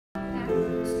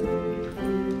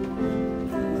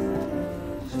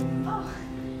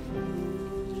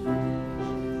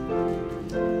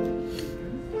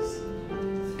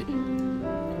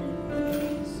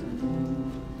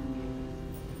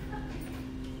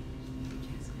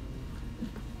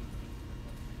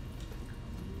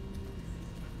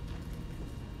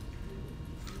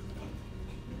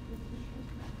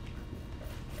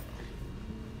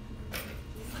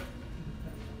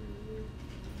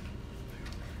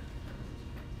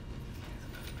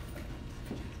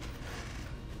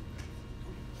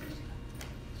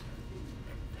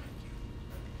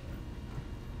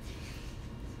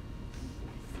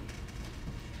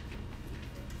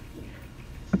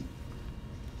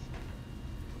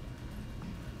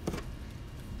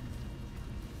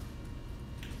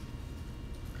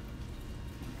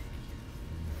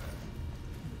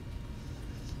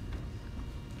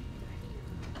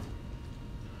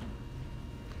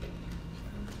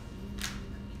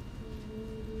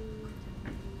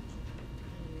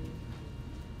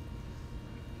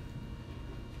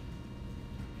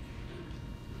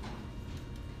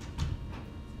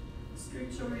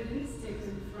scripture reading is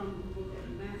taken from the book of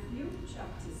Matthew,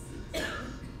 chapter 6.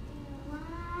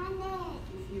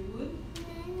 If you would, you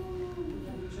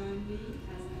can join me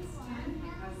as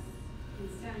in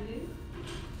standing,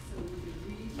 so we can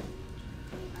read.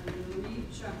 I will read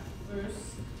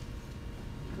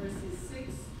verses 6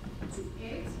 to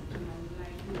 8, and I would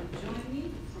like you to join me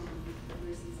from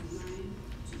verses 9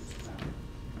 to 12.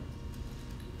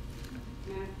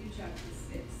 Matthew chapter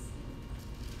 6.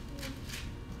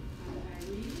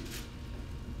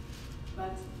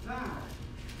 But thou,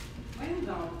 when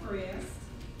thou prayest,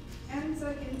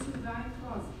 enter into thy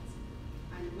closet,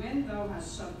 and when thou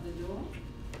hast shut the door,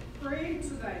 pray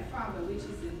to thy Father which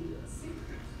is in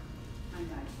secret, and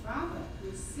thy Father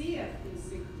which seeth in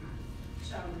secret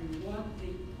shall reward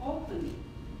thee openly.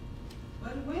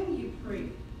 But when you pray,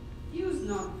 use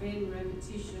not vain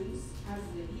repetitions as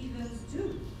the heathens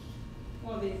do,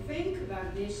 for they think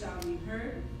that they shall be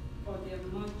heard for their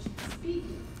much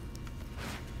speaking.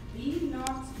 Be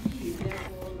not ye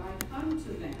therefore like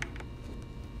unto them,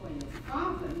 for your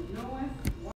Father knoweth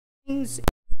what things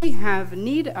ye have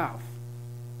need of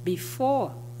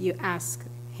before you ask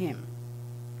him.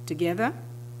 Together?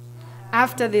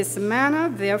 After this manner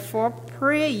therefore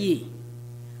pray ye,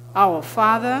 Our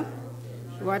Father,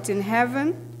 who art in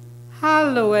heaven,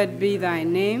 hallowed be thy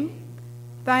name.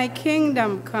 Thy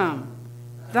kingdom come,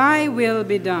 thy will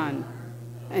be done,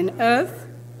 on earth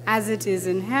as it is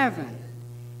in heaven.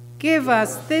 Give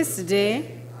us this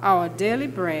day our daily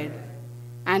bread,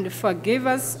 and forgive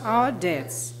us our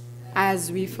debts,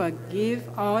 as we forgive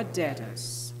our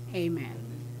debtors. Amen.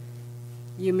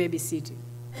 You may be seated.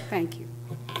 Thank you.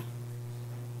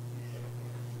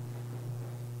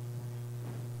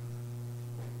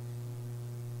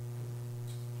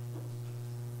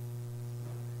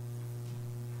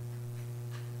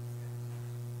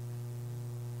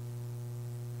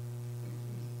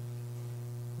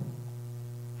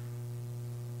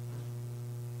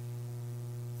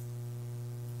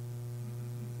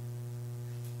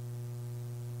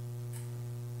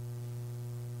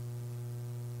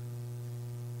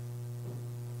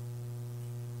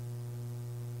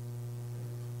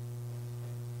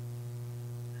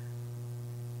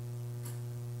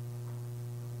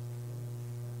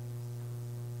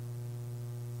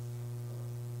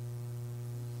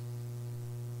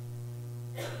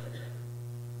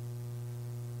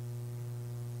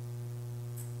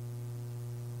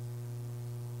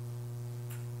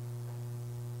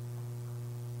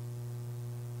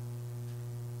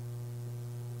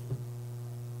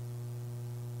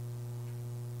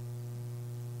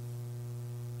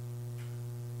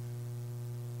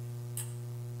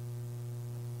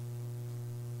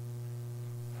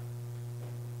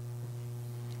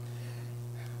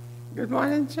 Good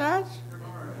morning, church.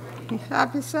 Good morning.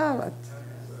 Happy Sabbath.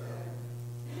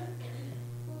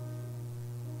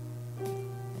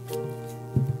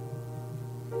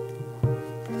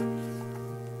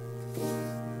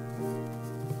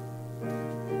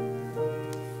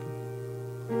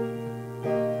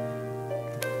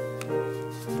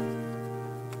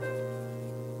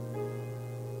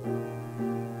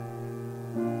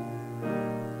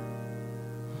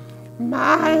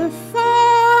 My Father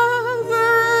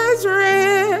is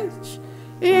rich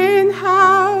in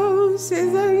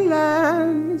houses and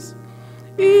lands.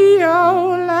 He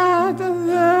allowed the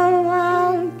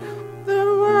world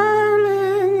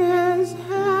in his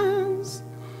hands.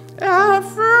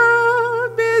 Of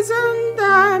rubies and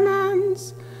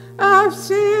diamonds, of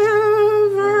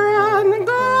silver and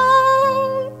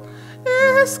gold,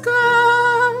 his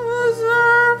covers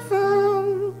are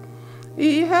full.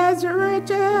 He has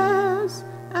riches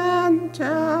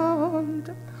untold.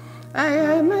 I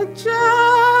am a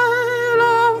child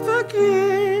of the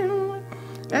King,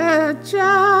 a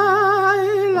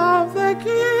child of the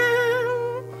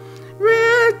King,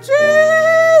 with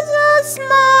Jesus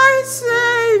my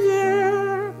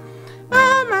Savior.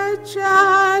 I'm a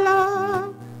child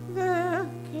of the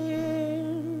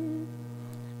King.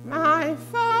 My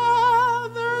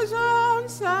Father's own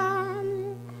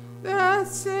Son, the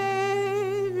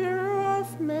Savior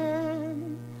of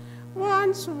men,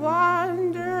 once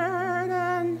wandered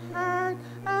and hurt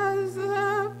as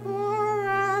the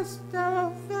poorest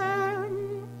of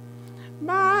them,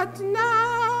 but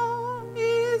now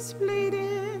he's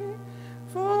pleading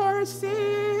for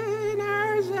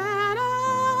sinners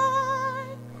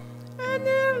and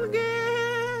he'll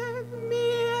give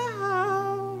me a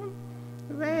home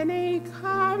when he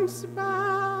comes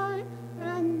by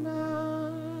and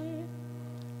by.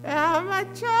 I'm a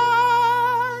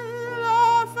child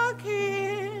of a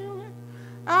King,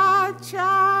 a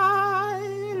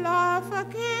child of a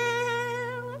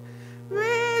King,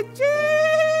 with Jesus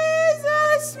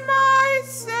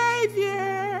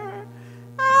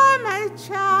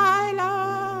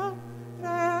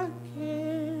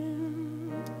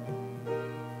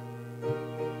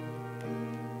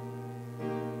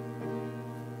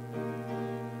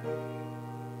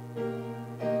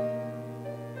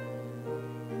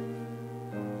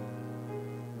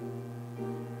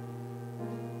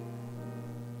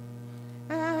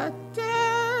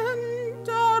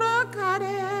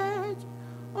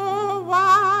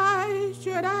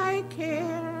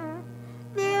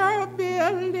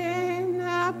building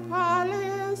a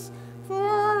palace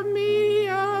for me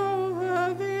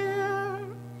over there.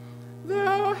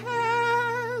 Though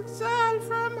exiled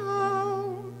from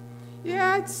home,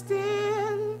 yet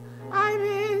still I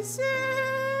miss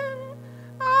him.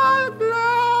 All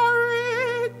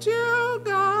glory to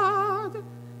God.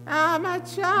 I'm a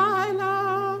child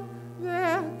of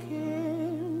the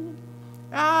King.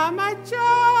 I'm a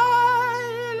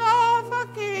child of a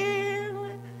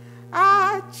King.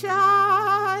 A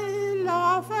child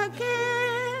of a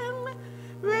King.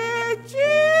 With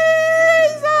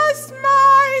Jesus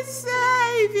my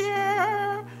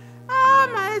Savior,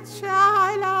 I'm a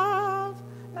child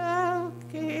of a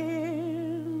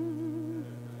King.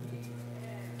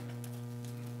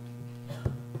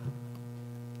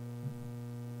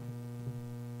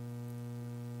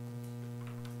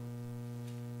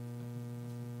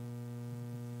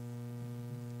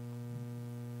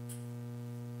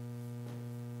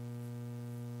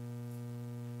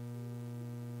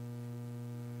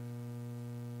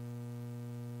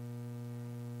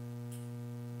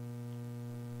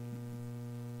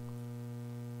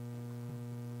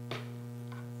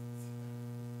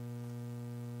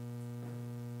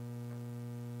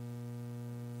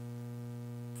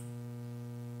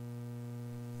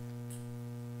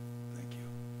 Thank you.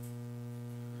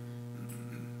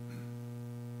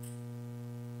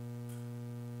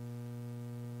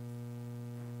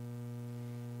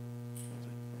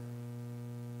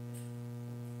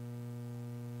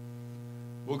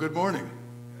 Well, good morning.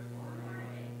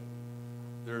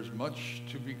 There's much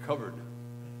to be covered.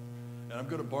 And I'm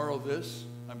going to borrow this.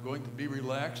 I'm going to be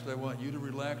relaxed. I want you to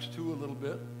relax too a little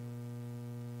bit.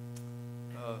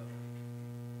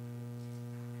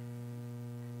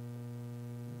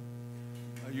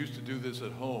 I used to do this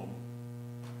at home.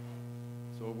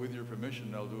 So with your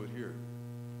permission, I'll do it here.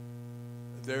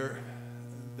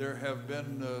 There have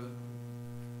been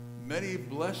many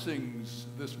blessings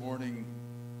this morning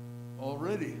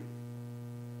already.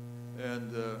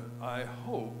 And I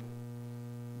hope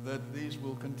that these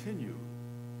will continue.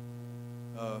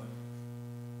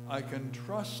 I can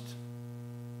trust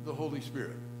the Holy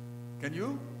Spirit. Can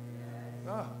you?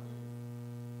 Ah.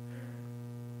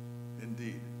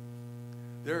 Indeed.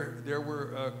 There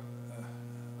were,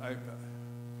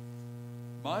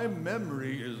 my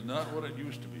memory is not what it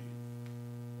used to be.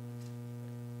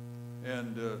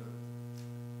 And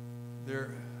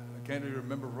I can't even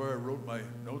remember where I wrote my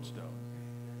notes down.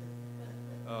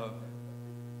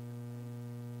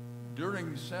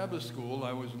 During Sabbath school,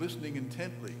 I was listening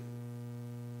intently.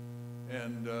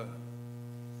 And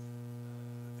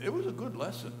it was a good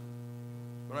lesson,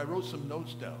 but I wrote some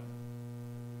notes down.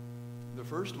 The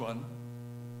first one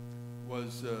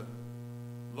was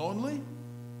lonely?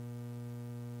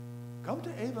 Come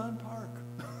to Avon Park.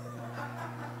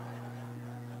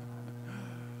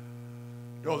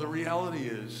 No, the reality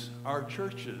is our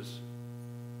churches,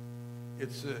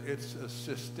 it's a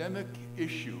systemic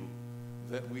issue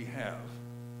that we have.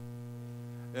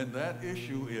 And that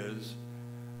issue is,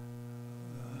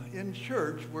 in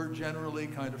church, we're generally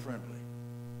kind of friendly.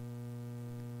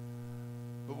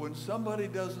 But when somebody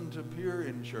doesn't appear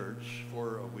in church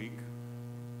for a week,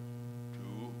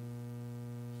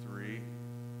 2, 3,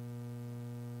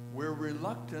 we're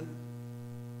reluctant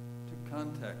to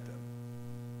contact them.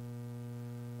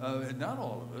 And not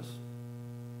all of us,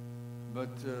 but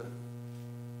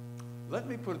let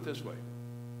me put it this way.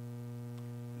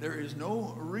 There is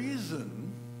no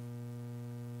reason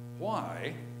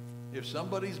why, if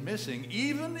somebody's missing,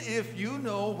 even if you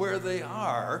know where they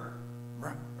are,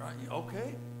 right,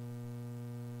 okay,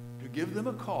 to give them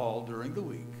a call during the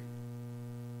week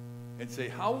and say,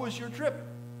 how was your trip?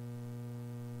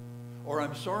 Or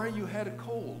I'm sorry you had a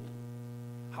cold.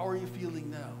 How are you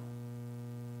feeling now?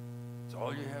 That's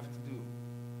all you have to do.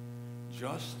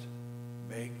 Just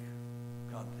make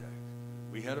contact.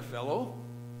 We had a fellow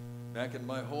back in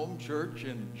my home church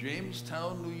in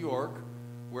Jamestown, New York,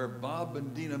 where Bob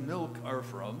and Dina Milk are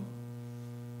from.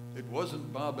 It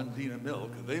wasn't Bob and Dina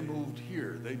Milk. They moved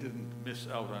here. They didn't miss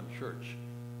out on church.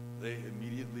 They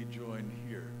immediately joined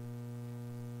here.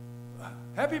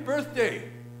 Happy birthday!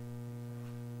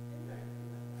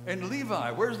 And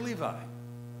Levi, where's Levi?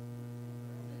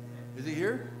 Is he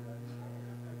here?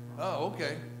 Oh,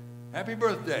 okay. Happy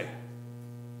birthday.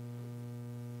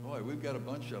 Boy, we've got a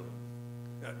bunch of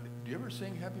them. Do you ever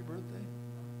sing happy birthday?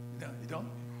 No, you don't?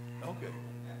 Okay.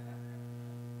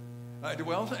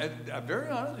 Well, very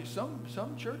honestly,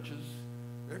 some churches,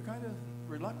 they're kind of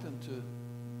reluctant to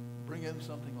bring in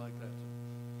something like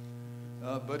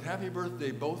that. But happy birthday,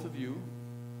 both of you.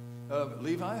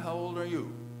 Levi, how old are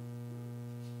you?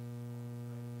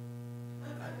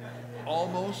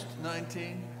 almost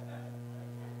 19.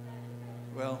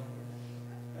 Well,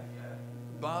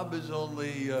 Bob is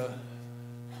only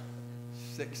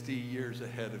 60 years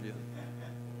ahead of you.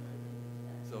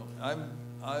 So I'm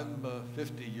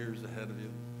 50 years ahead of you.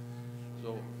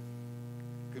 So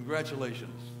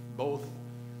congratulations, both.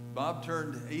 Bob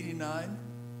turns 89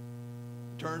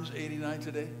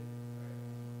 today.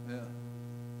 Yeah.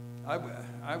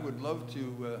 I would love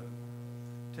to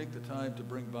take the time to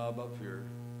bring Bob up here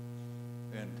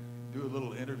and do a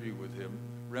little interview with him,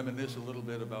 reminisce a little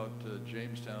bit about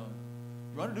Jamestown.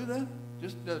 You want to do that?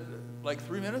 Just like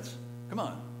 3 minutes? Come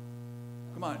on.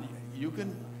 Come on. You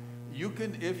can,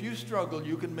 if you struggle,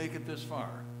 you can make it this far.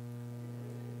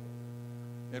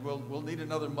 And we'll need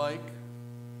another mic.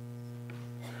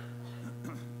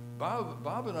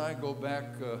 Bob and I go back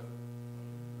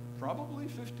probably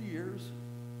 50 years,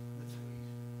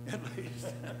 at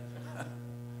least.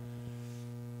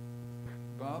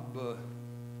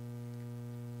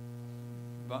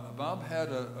 Bob had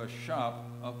a shop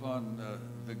up on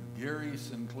the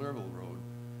Gary-Sinclairville Road,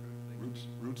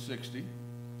 Route 60,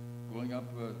 going up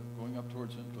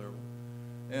towards Sinclairville,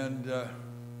 and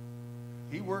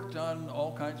he worked on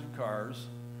all kinds of cars,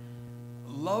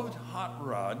 loved hot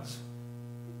rods,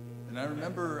 and I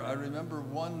remember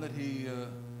one that he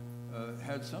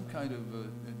had some kind of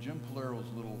Jim Polero's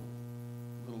little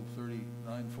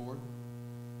 39 Ford.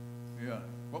 Yeah.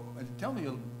 Well, tell me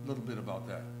a little bit about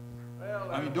that. Well,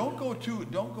 I mean, don't go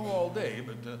all day,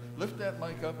 but lift that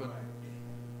mic up and.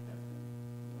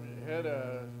 It had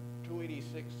a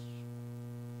 286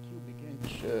 cubic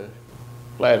inch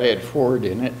flathead Ford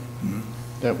in it. Mm-hmm.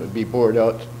 That would be bored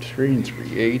out to 3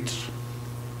 3/8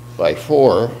 by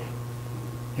 4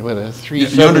 with a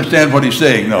 370. You understand what he's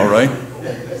saying, though, right?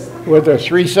 With a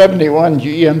 371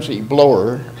 GMC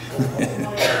blower.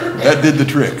 That did the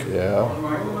trick. Yeah.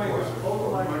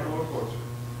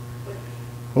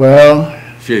 Well,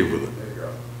 shave with it.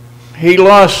 He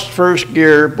lost first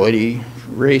gear, but he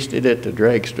raced it at the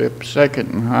drag strip, second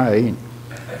and high.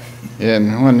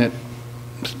 And when it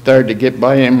started to get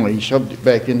by him, he shoved it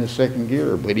back into second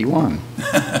gear, but he won.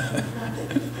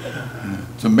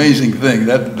 It's an amazing thing.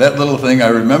 That little thing, I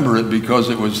remember it because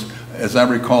it was, as I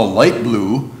recall, light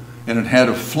blue, and it had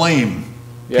a flame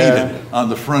painted on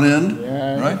the front end,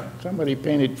 right? Somebody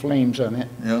painted flames on it.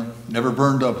 Yeah, never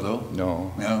burned up though.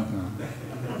 No. Yeah. No.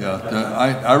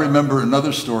 Yeah, I remember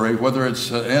another story, whether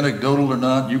it's anecdotal or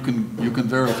not, you can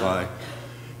verify.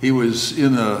 He was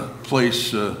in a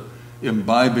place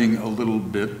imbibing a little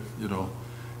bit,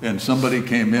 and somebody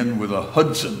came in with a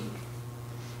Hudson.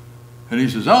 And he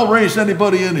says, "I'll race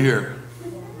anybody in here."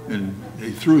 And he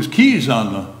threw his keys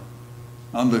on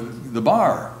the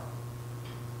bar.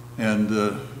 And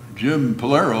Jim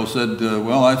Polero said,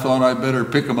 "Well, I thought I'd better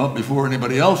pick him up before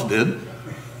anybody else did."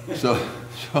 So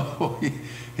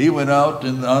he went out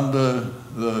and on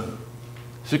the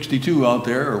 62 out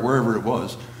there, or wherever it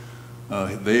was,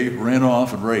 they ran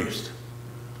off and raced.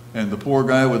 And the poor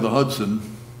guy with the Hudson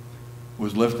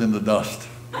was left in the dust.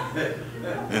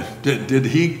 Did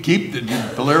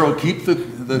Polero keep the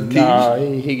keys? No,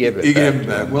 he gave it back. He gave it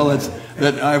back. Well,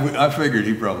 I figured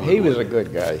he probably He was a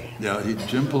good guy. Yeah,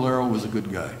 Jim Polero was a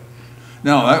good guy.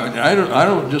 Now, I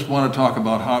don't just want to talk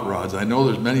about hot rods. I know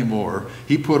there's many more.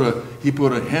 He put a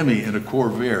Hemi in a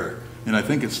Corvair, and I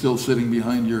think it's still sitting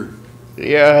behind your.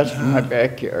 Yeah, it's in my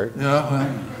backyard. Yeah,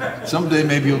 well, someday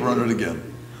maybe you'll run it again.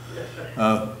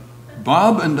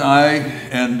 Bob and I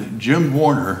and Jim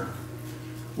Warner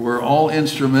were all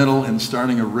instrumental in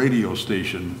starting a radio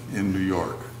station in New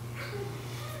York,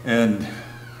 and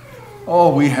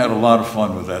we had a lot of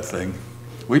fun with that thing.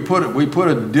 We put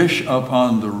a dish up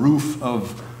on the roof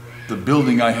of the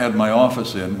building I had my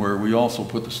office in, where we also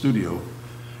put the studio,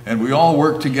 and we all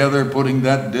worked together putting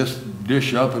that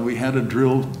dish up, and we had a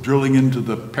drilling into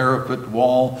the parapet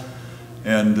wall,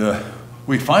 and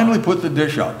we finally put the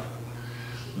dish up.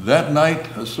 That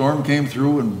night, a storm came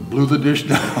through and blew the dish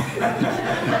down.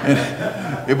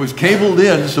 And it was cabled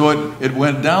in, so it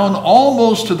went down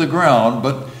almost to the ground,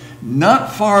 but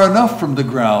not far enough from the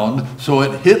ground, so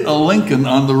it hit a Lincoln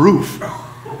on the roof.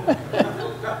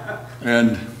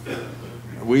 And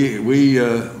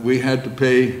we had to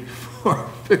pay for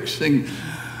fixing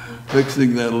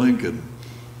that Lincoln.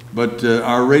 But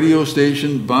our radio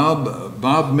station,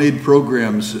 Bob made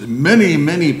programs,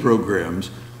 many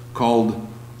programs, called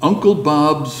Uncle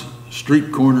Bob's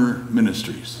Street Corner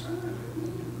Ministries.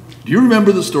 Do you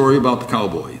remember the story about the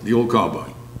cowboy, the old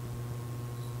cowboy?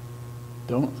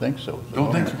 Don't think so.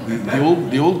 Don't think so.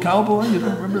 The old cowboy? You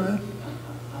don't remember that?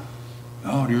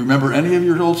 Oh, do you remember any of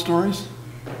your old stories?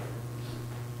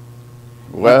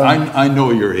 Well, I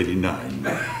know you're 89.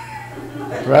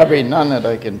 Probably none that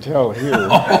I can tell here.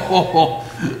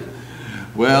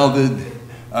 Well,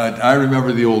 I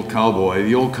remember the old cowboy.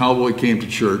 The old cowboy came to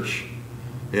church,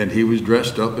 and he was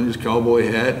dressed up in his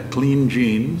cowboy hat, clean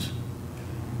jeans,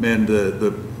 and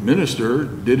the minister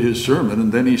did his sermon,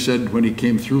 and then he said, when he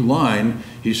came through line,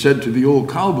 he said to the old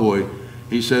cowboy,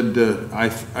 he said, I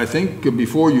think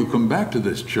before you come back to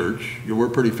this church, we're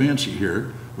pretty fancy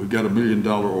here, we've got $1 million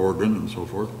organ and so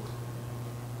forth,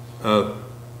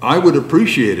 I would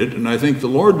appreciate it, and I think the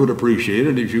Lord would appreciate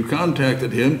it if you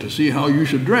contacted him to see how you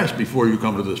should dress before you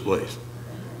come to this place.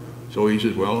 So he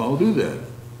says, well, I'll do that.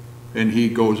 And he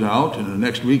goes out, and the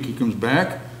next week he comes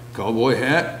back, cowboy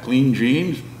hat, clean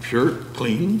jeans, shirt,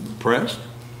 clean, pressed.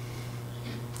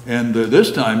 And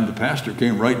this time the pastor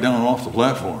came right down off the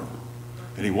platform.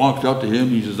 And he walked up to him,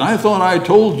 and he says, I thought I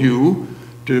told you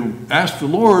to ask the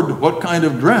Lord what kind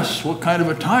of dress, what kind of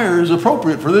attire is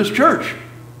appropriate for this church.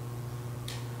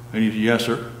 And he said, yes,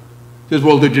 sir. He says,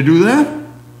 well, did you do that?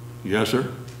 Yes,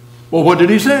 sir. Well, what did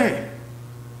he say?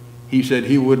 He said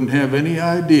he wouldn't have any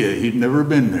idea. He'd never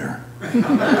been there.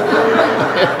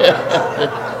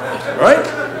 Right?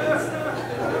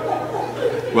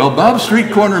 Well, Bob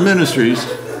Street Corner Ministries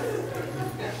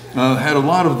had a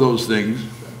lot of those things.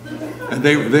 And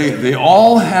they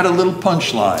all had a little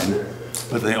punchline,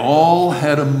 but they all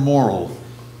had a moral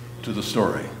to the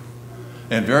story.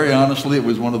 And very honestly, it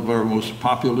was one of our most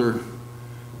popular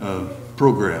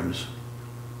programs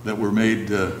that were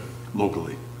made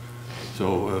locally.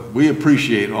 So we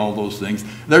appreciate all those things.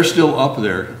 They're still up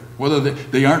there. Whether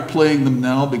they aren't playing them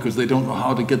now because they don't know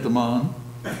how to get them on.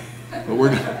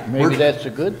 But Maybe that's a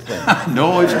good thing.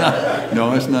 No, it's not.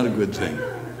 No, it's not a good thing.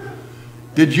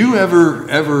 Did you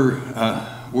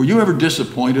were you ever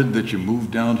disappointed that you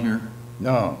moved down here?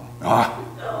 No.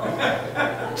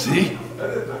 See?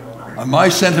 My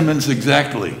sentiments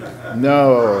exactly.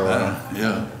 No.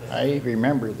 Yeah. I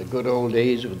remember the good old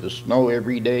days with the snow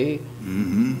every day,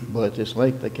 but it's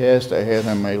like the cast I had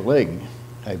on my leg.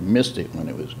 I missed it when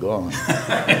it was gone.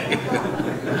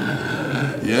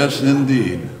 Yes,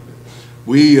 indeed.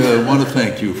 We want to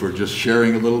thank you for just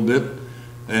sharing a little bit.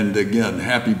 And again,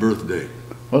 happy birthday.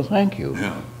 Well, thank you.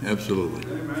 Yeah, absolutely.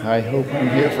 I hope I'm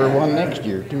here for one next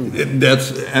year, too.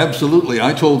 That's absolutely.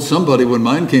 I told somebody when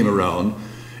mine came around,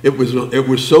 it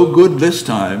was so good this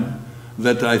time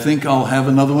that I think I'll have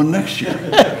another one next year.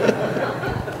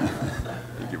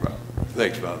 Thank you, Bob.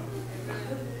 Thanks, Bob.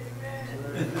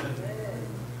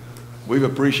 We've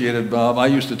appreciated Bob. I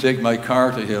used to take my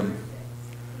car to him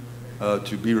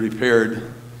to be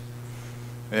repaired.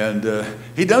 And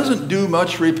he doesn't do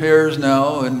much repairs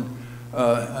now, and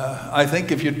I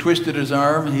think if you twisted his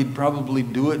arm, he'd probably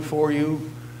do it for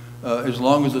you, as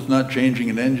long as it's not changing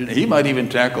an engine. He might even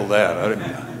tackle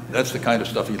that. That's the kind of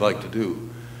stuff he'd like to do.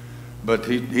 But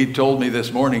he told me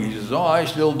this morning, he says, oh, I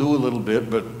still do a little bit,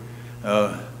 but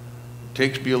it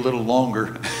takes me a little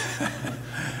longer.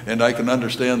 And I can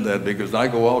understand that because I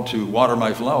go out to water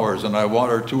my flowers, and I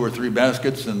water 2 or 3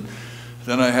 baskets, and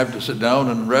then I have to sit down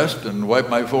and rest and wipe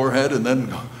my forehead and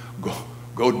then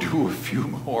go do a few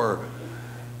more.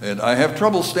 And I have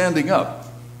trouble standing up.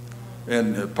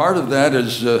 And part of that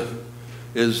is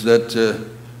that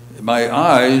my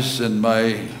eyes and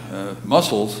my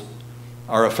muscles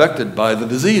are affected by the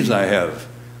disease I have.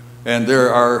 And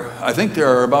I think there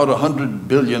are about 100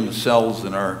 billion cells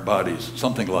in our bodies,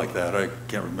 something like that. I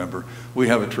can't remember. We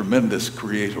have a tremendous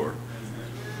creator.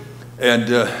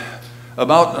 And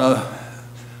about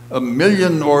 1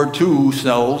 million or 2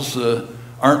 cells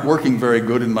aren't working very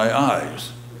good in my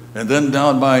eyes. And then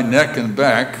down my neck and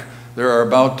back, there are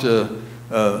about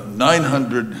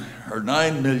 900 or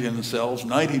 9 million cells,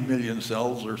 90 million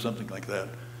cells or something like that,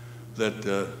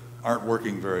 that aren't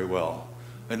working very well.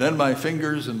 And then my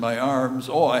fingers and my arms,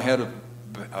 I had a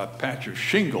patch of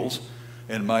shingles,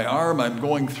 and my arm, I'm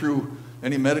going through,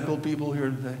 any medical people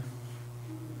here today?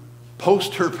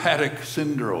 Post-herpetic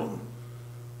syndrome.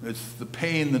 It's the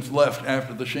pain that's left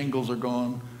after the shingles are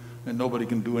gone, and nobody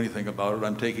can do anything about it.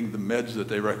 I'm taking the meds that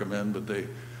they recommend, but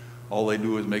all they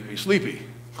do is make me sleepy.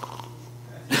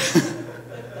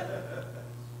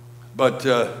 But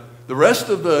the rest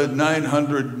of the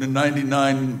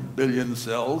 999 billion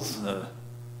cells,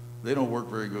 they don't work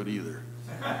very good either.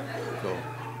 So,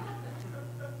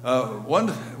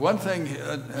 one thing,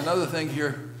 another thing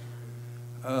here,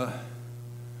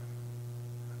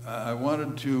 I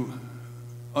wanted to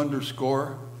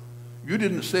underscore. You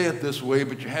didn't say it this way,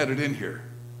 but you had it in here.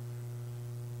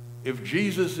 If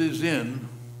Jesus is in,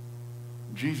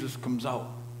 Jesus comes out.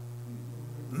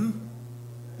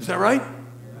 Is that right?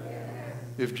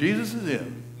 If Jesus is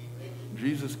in,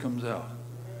 Jesus comes out.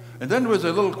 And then there was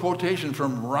a little quotation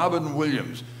from Robin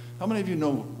Williams. How many of you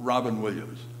know Robin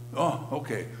Williams? Oh,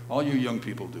 okay. All you young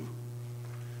people do.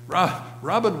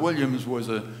 Robin Williams was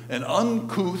an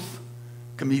uncouth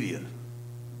comedian.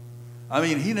 I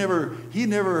mean, he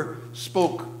never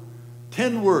spoke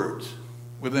 10 words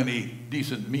with any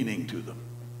decent meaning to them,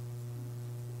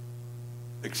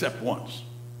 except once.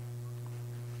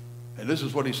 And this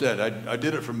is what he said. I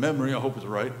did it from memory. I hope it's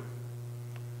right.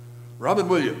 Robin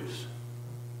Williams.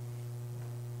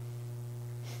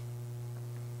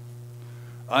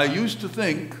 I used to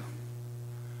think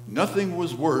nothing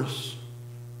was worse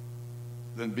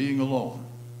than being alone.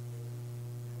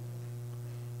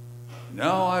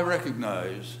 Now I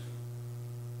recognize,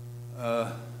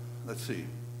 let's see.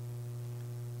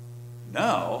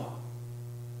 Now,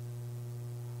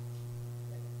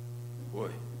 boy,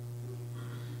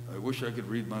 I wish I could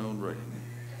read my own writing.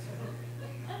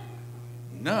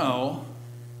 Now,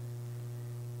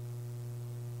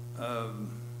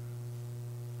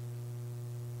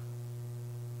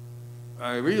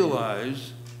 I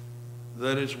realize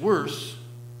that it's worse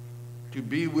to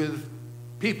be with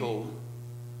people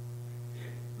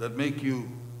that make you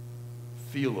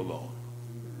feel alone.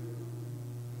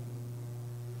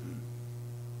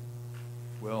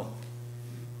 Well,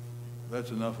 that's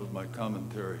enough of my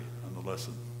commentary on the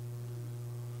lesson.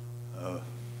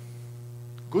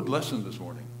 Good lesson this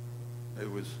morning.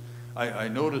 It was. I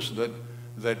noticed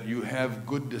that you have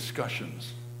good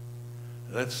discussions.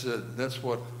 That's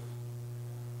what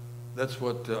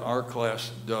our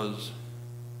class does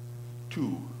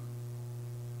too.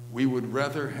 We would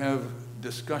rather have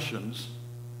discussions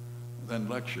than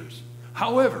lectures.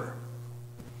 However,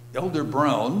 Elder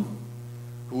Brown,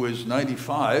 who is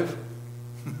 95,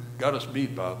 got us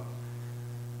beat, Bob.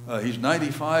 He's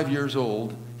 95 years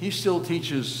old. He still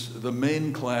teaches the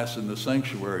main class in the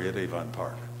sanctuary at Avon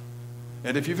Park.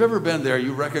 And if you've ever been there,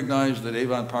 you recognize that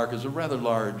Avon Park is a rather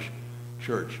large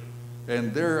church.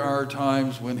 And there are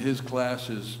times when his class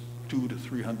is 200 to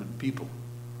 300 people.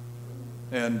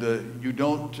 And you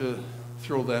don't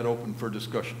throw that open for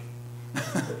discussion.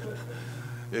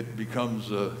 It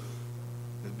becomes a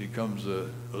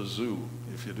zoo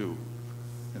if you do.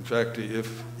 In fact,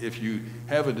 if you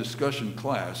have a discussion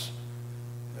class,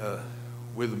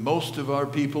 with most of our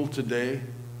people today,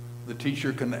 the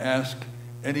teacher can ask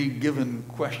any given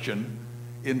question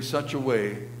in such a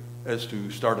way as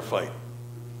to start a fight.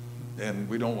 And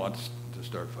we don't want to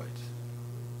start fights.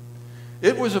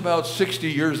 It was about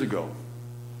 60 years ago.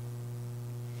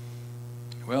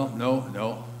 Well,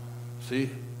 no. See?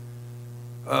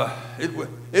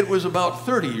 It was about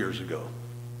 30 years ago.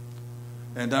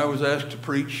 And I was asked to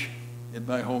preach in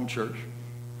my home church.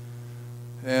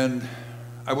 And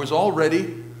I was all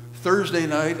ready. Thursday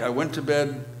night, I went to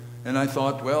bed, and I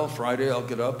thought, well, Friday I'll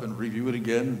get up and review it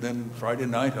again. Then Friday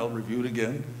night I'll review it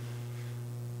again.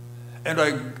 And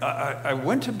I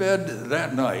went to bed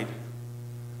that night,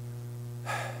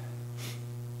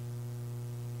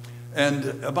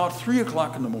 and about 3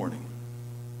 o'clock in the morning,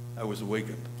 I was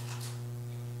awakened.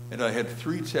 And I had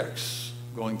 3 texts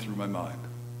going through my mind.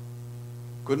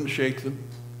 Couldn't shake them.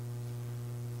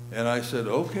 And I said,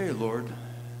 okay, Lord,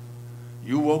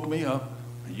 you woke me up.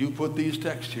 You put these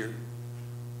texts here.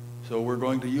 So we're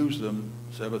going to use them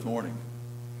Sabbath morning.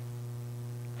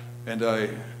 And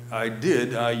I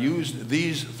did. I used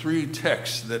these 3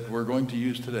 texts that we're going to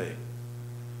use today.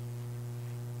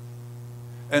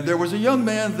 And there was a young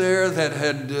man there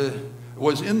that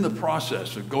was in the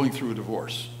process of going through a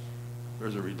divorce.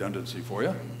 There's a redundancy for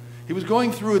you. He was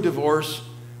going through a divorce.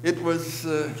 It was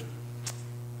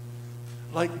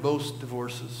like most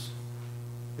divorces.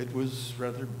 It was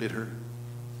rather bitter.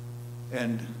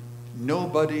 And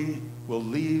nobody will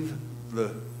leave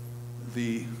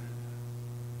the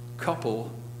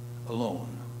couple alone.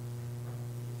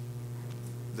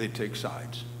 They take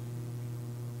sides.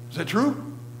 Is that true?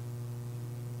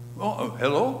 Oh,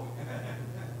 hello?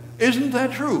 Isn't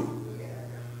that true?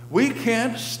 We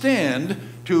can't stand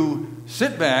to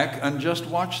sit back and just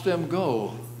watch them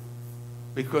go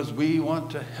because we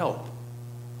want to help.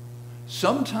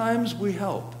 Sometimes we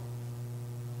help.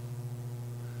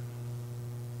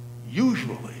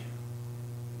 Usually,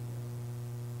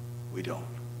 we don't.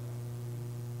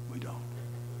 We don't.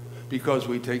 Because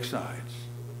we take sides.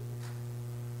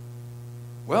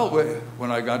 Well,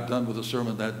 when I got done with the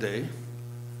sermon that day,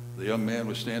 the young man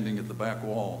was standing at the back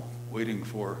wall waiting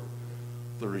for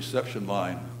the reception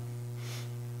line.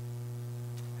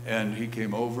 And he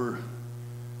came over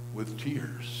with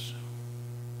tears.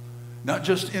 Not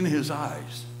just in his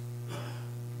eyes,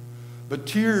 but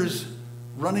tears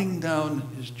running down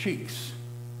his cheeks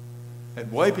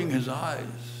and wiping his eyes.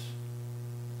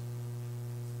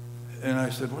 And I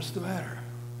said, what's the matter?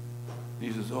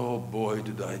 He says, oh boy,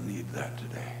 did I need that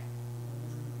today.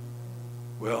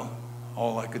 Well,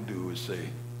 all I could do is say,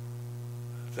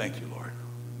 thank you, Lord.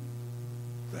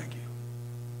 Thank you.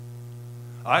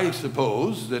 I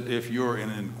suppose that if you're an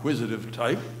inquisitive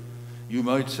type, you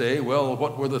might say, well,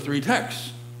 what were the 3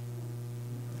 texts?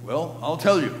 Well, I'll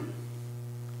tell you.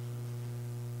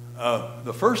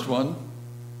 The first one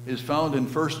is found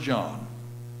in 1 John.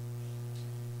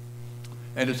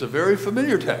 And it's a very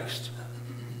familiar text.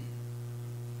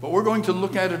 But we're going to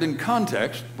look at it in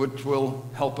context, which will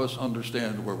help us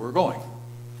understand where we're going.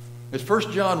 It's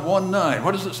 1 John 1:9.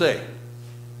 What does it say?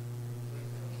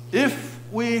 If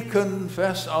we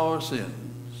confess our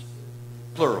sins,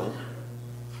 plural,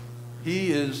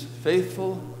 he is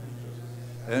faithful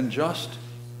and just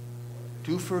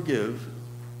to forgive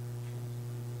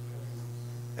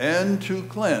and to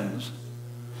cleanse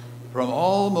from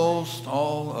almost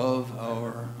all of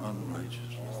our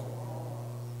unrighteousness.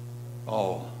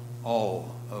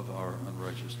 All of our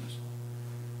unrighteousness.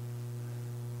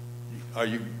 Are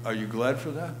you glad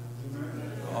for that?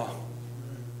 Oh.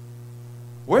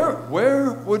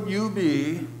 Where would you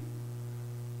be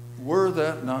were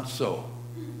that not so?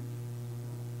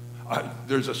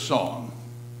 There's a song.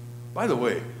 By the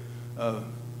way,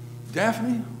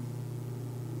 Daphne?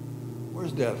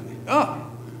 Where's Daphne? Ah,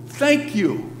 thank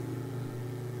you.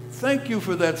 Thank you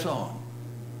for that song.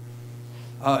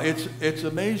 It's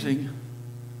amazing.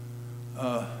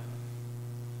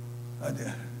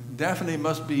 Daphne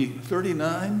must be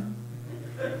 39.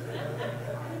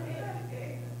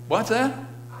 What's that?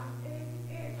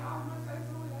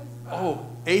 Oh,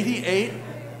 88?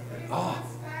 Oh.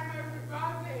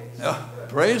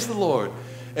 Praise the Lord.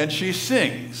 And she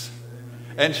sings.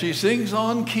 And she sings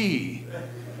on key.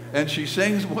 And she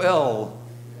sings well.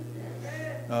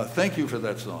 Thank you for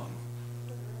that song.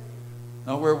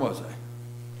 Now, where was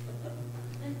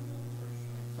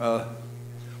I?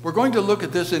 We're going to look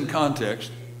at this in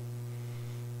context,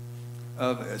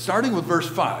 starting with verse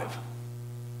 5.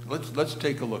 Let's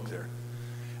take a look there.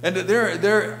 And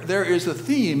there is a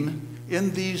theme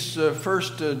in these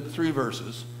first 3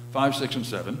 verses, 5, 6, and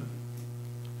 7,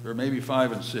 or maybe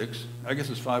 5 and 6. I guess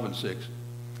it's 5 and 6.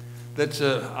 That's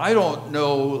I don't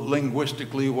know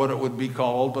linguistically what it would be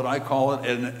called, but I call it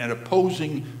an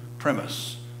opposing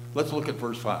premise. Let's look at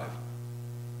verse 5.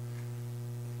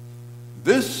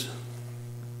 This,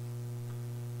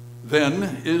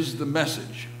 then, is the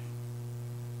message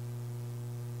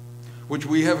which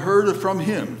we have heard from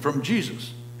him, from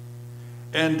Jesus,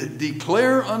 and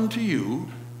declare unto you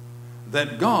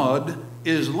that God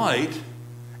is light,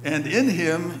 and in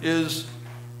him is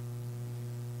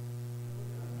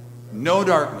no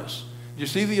darkness. You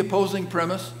see the opposing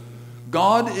premise?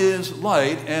 God is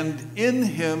light, and in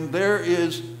him there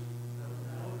is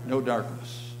no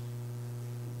darkness.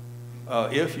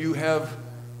 If you have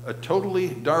a totally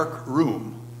dark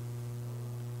room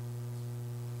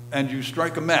and you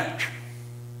strike a match,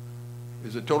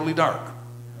 is it totally dark?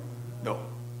 No.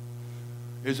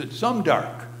 Is it some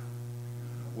dark?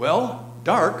 Well,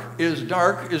 dark is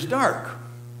dark,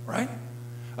 right?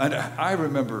 And I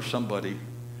remember somebody,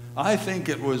 I think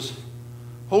it was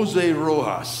Jose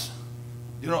Rojas.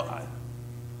 You know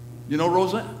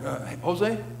Jose?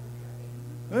 Jose?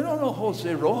 I don't know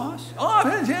Jose Rojas.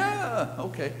 Oh, yeah,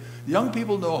 okay. Young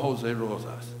people know Jose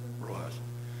Rojas.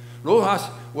 Rojas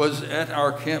was at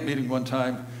our camp meeting one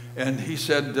time, and he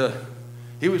said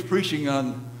he was preaching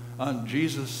on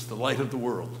Jesus, the light of the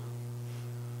world.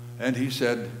 And he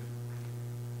said,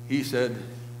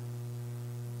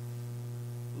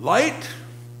 light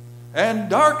and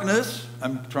darkness,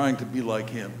 I'm trying to be like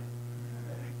him,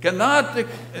 cannot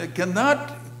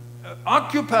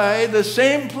occupy the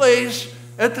same place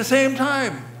at the same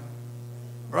time.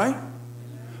 Right?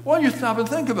 Well, you stop and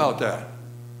think about that.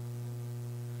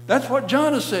 That's what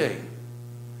John is saying.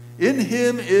 In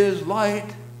him is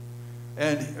light,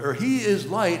 or he is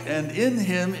light, and in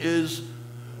him is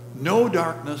no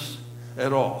darkness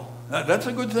at all. That's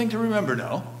a good thing to remember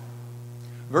now.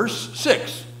 Verse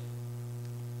 6.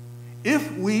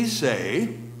 If we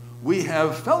say we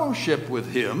have fellowship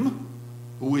with him,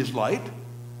 who is light,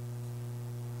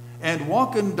 and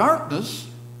walk in darkness,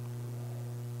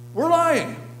 we're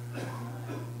lying.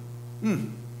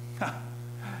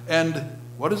 And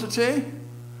what does it say?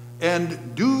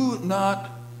 And do not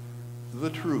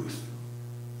the truth.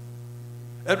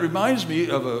 That reminds me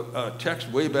of a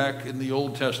text way back in the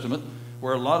Old Testament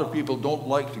where a lot of people don't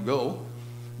like to go.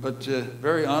 But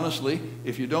very honestly,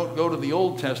 if you don't go to the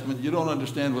Old Testament, you don't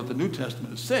understand what the New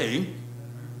Testament is saying.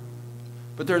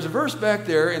 But there's a verse back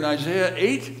there in Isaiah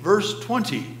 8, verse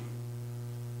 20.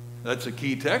 That's a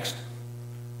key text.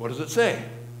 What does it say?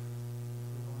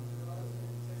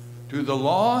 To the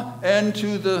law and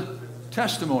to the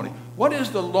testimony. What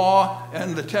is the law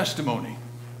and the testimony?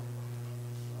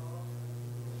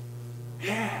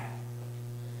 Yeah.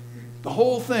 The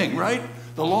whole thing, right?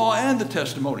 The law and the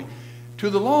testimony.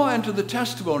 To the law and to the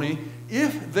testimony,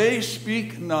 if they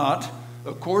speak not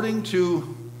according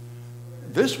to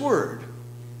this word,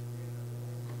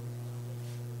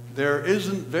 there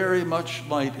isn't very much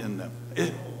light in them.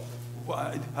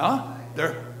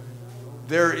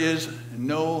 There is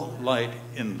no light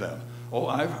in them. Oh,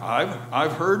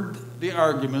 I've heard the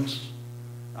arguments.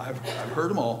 I've heard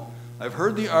them all. I've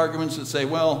heard the arguments that say,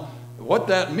 well, what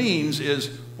that means is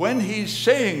when he's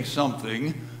saying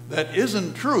something that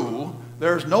isn't true,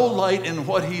 there's no light in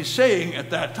what he's saying at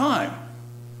that time.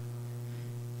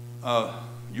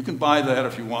 You can buy that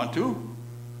if you want to.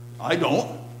 I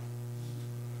don't.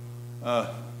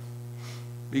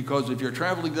 Because if you're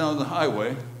traveling down the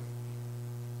highway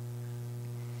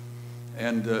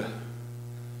and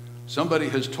somebody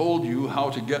has told you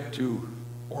how to get to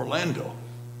Orlando,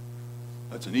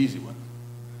 that's an easy one.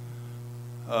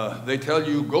 They tell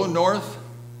you go north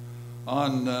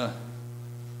on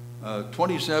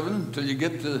 27 until you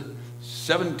get to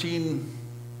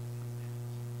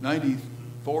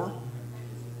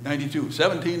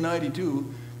 1792,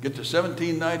 get to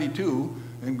 1792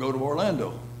 and go to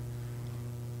Orlando.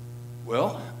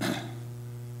 Well,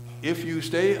 if you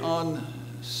stay on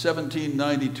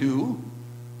 1792,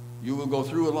 you will go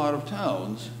through a lot of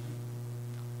towns,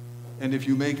 and if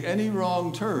you make any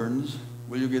wrong turns,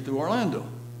 will you get to Orlando?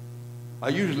 I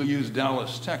usually use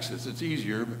Dallas, Texas. It's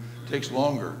easier, but it takes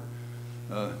longer.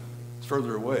 It's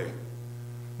further away.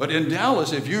 But in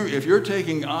Dallas, if you're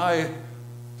taking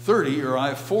I-30 or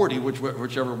I-40,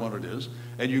 whichever one it is,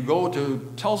 and you go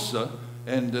to Tulsa,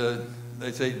 and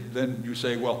then you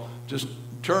say, well, just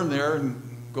turn there and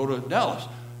go to Dallas.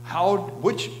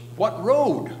 What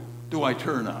road do I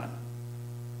turn on?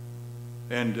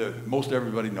 And most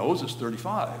everybody knows it's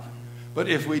 35. But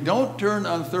if we don't turn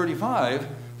on 35,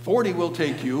 40 will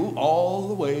take you all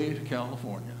the way to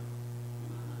California.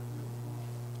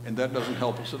 And that doesn't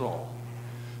help us at all.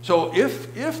 So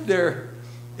if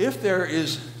there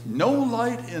is no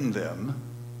light in them,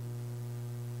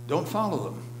 don't follow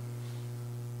them.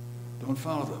 Don't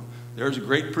follow them. There's a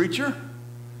great preacher.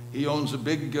 He owns a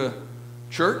big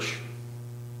church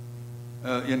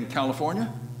in California.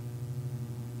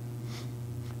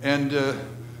 And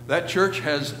that church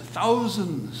has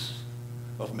thousands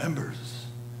of members.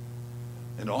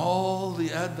 And all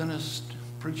the Adventist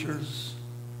preachers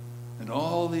and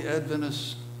all the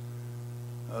Adventist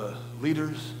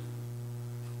leaders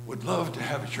would love to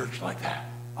have a church like that.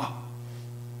 Oh.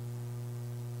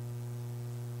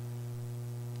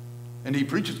 And he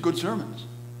preaches good sermons.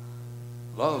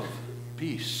 Love,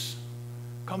 peace,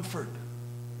 comfort,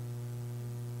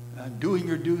 doing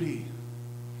your duty.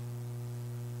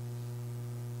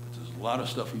 But there's a lot of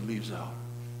stuff he leaves out.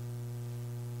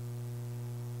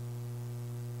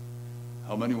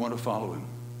 How many want to follow him?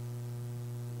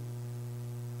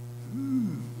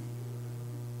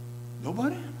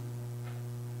 Nobody?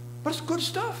 But it's good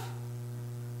stuff.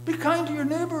 Be kind to your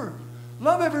neighbor.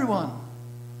 Love everyone.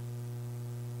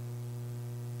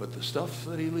 But the stuff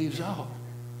that he leaves out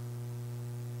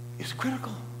is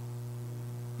critical.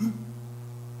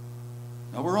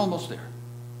 Now we're almost there.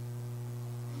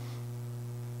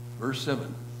 Verse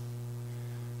 7.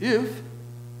 If,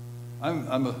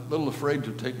 I'm a little afraid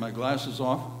to take my glasses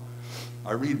off.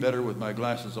 I read better with my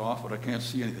glasses off, but I can't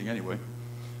see anything anyway.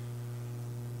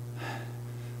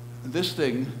 This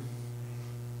thing,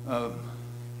 I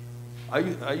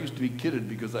used to be kidded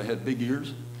because I had big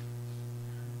ears.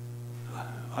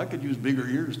 I could use bigger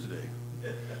ears today.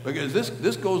 Because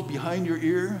this goes behind your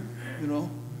ear, you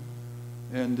know,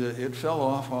 and it fell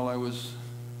off while I was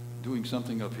doing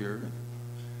something up here.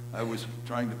 I was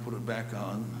trying to put it back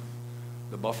on.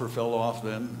 The buffer fell off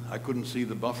then. I couldn't see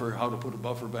the buffer, how to put a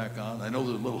buffer back on. I know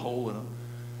there's a little hole in it.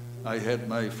 I had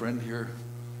my friend here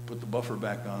put the buffer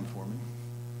back on for me.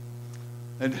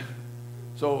 And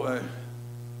so,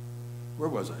 where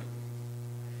was I?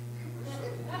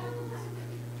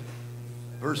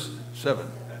 Verse 7.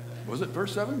 Was it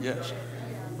verse 7? Yes.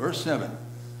 Verse 7.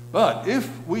 But if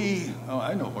we,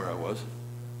 I know where I was.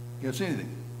 Can't see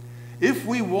anything. If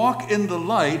we walk in the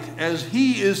light as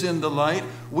he is in the light,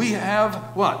 we have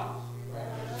what?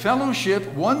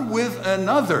 Fellowship one with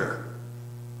another.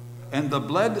 And the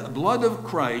blood of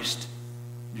Christ,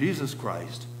 Jesus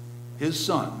Christ, his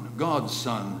Son, God's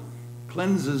Son,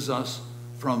 cleanses us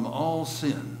from all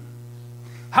sin.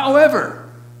 However,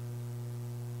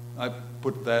 I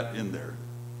put that in there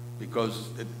because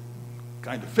it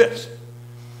kind of fits.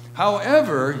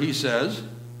 However, he says,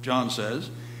 John says,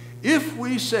 if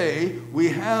we say we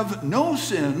have no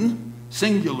sin,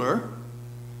 singular,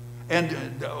 and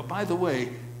by the way,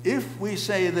 if we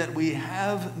say that we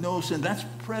have no sin, that's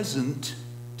present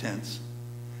tense,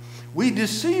 we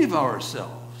deceive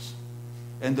ourselves,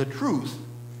 and the truth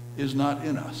is not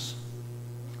in us.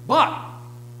 But,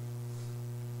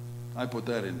 I put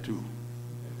that in too.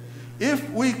 If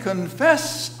we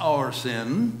confess our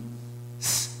sin,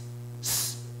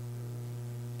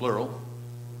 plural,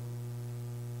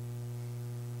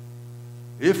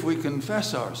 if we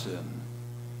confess our sin,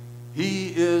 he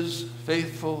is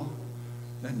faithful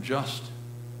and just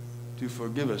to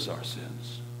forgive us our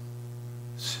sins,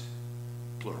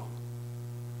 plural,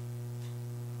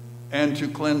 and to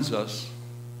cleanse us,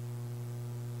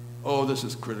 oh, this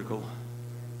is critical,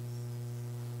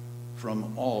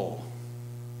 from all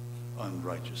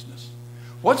unrighteousness.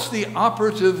 What's the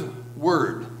operative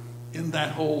word in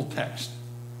that whole text?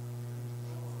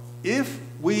 If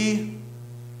we,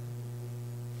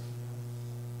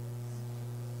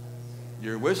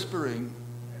 you're whispering,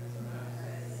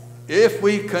 if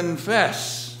we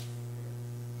confess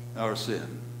our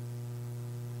sin,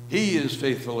 he is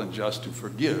faithful and just to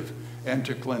forgive and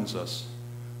to cleanse us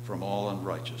from all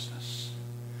unrighteousness.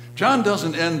 John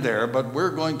doesn't end there, but we're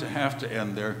going to have to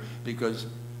end there because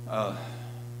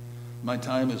my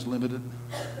time is limited,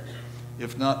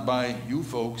 if not by you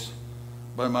folks,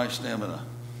 by my stamina.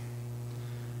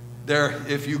 There,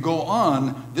 if you go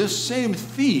on, this same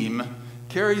theme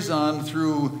carries on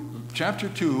through chapter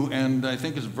 2, and I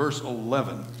think it's verse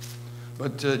 11.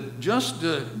 But just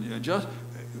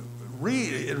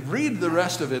read the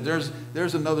rest of it.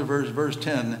 There's another verse, verse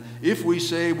 10. If we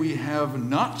say we have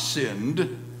not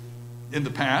sinned in the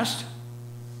past,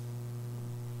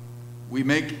 we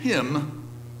make him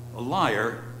a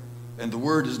liar, and the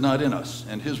word is not in us,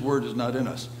 and his word is not in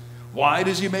us. Why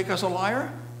does he make us a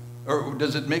liar? Or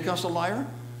does it make us a liar?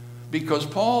 Because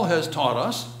Paul has taught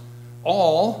us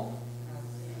all,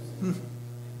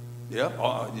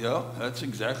 that's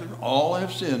exactly right. All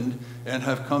have sinned and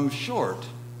have come short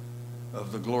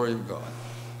of the glory of God.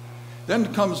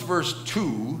 Then comes verse 2,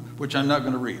 which I'm not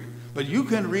going to read. But you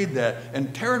can read that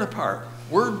and tear it apart,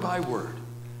 word by word.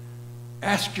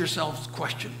 Ask yourselves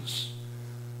questions.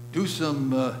 Do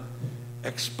some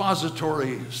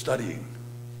expository studying.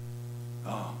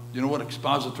 Oh, do you know what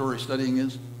expository studying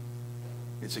is?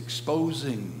 It's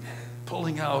exposing,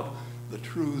 pulling out the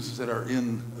truths that are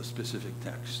in a specific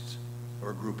text or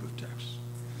a group of texts.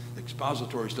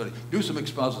 Expository study. Do some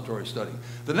expository studying.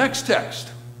 The next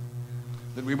text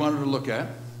that we wanted to look at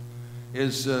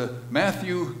is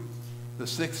Matthew, the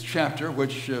 6th chapter,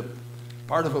 which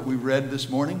part of it we read this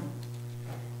morning.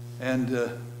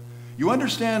 And you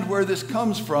understand where this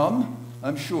comes from,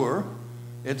 I'm sure.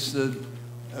 It's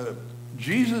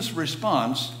Jesus'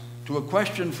 response to a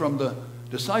question from the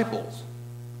disciples.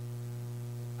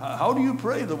 How do you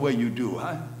pray the way you do?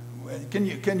 Can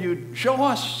you show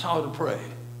us how to pray?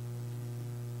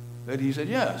 And he said,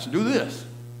 yes, do this.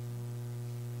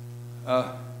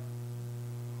 I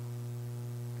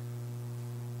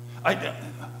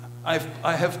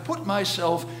have put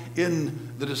myself in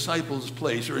the disciples'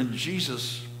 place or in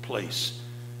Jesus' place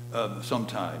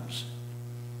sometimes.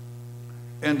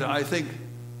 And I think,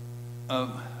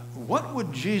 what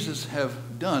would Jesus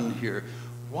have done here?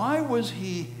 Why was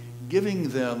he giving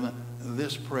them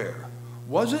this prayer?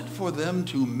 Was it for them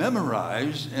to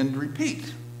memorize and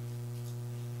repeat?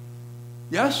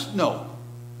 Yes? No.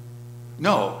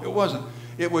 No, it wasn't.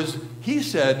 It was, he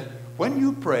said, when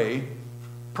you pray,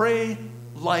 pray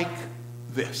like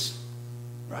this.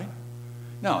 Right?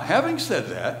 Now, having said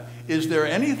that, is there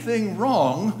anything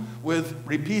wrong with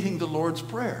repeating the Lord's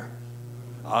Prayer?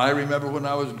 I remember when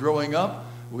I was growing up,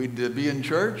 we'd be in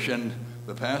church and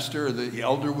the pastor, the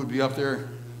elder would be up there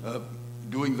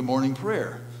doing the morning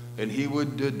prayer. And he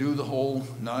would do the whole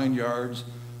 9 yards,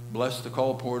 bless the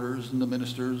call porters and the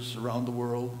ministers around the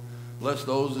world, bless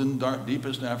those in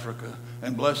deepest Africa,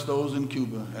 and bless those in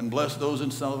Cuba, and bless those in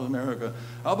South America.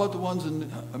 How about the ones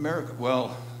in America?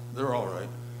 Well, they're all right.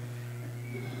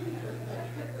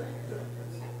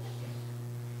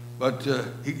 But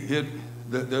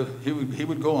he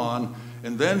would go on,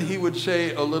 and then he would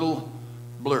say a little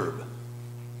blurb.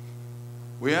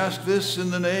 We ask this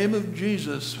in the name of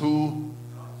Jesus, who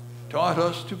taught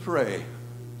us to pray,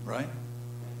 right?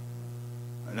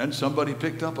 And then somebody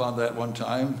picked up on that one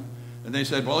time, and they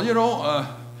said, well, you know,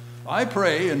 I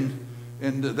pray, and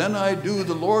then I do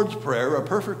the Lord's Prayer, a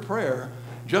perfect prayer,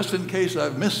 just in case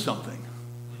I've missed something.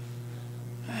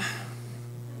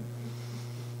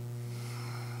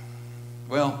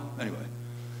 Well, anyway,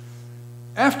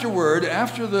 Afterward,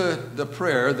 after the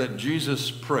prayer that Jesus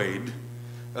prayed,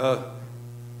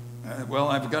 well,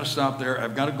 I've got to stop there.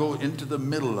 I've got to go into the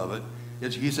middle of it.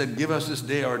 He said, give us this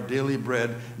day our daily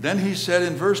bread. Then he said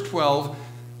in verse 12,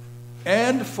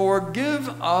 and forgive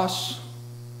us.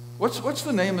 What's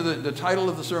the name of the title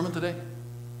of the sermon today?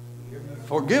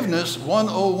 Forgiveness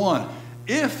 101.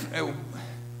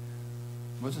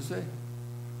 What's it say?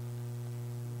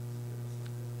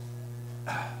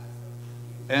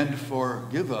 And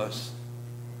forgive us.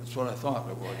 That's what I thought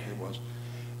it was.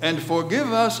 And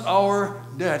forgive us our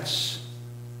debts.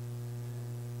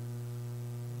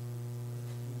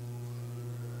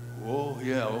 Oh,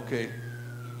 yeah, okay.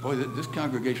 Boy, this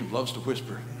congregation loves to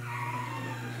whisper.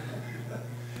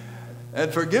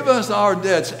 And forgive us our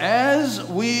debts as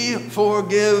we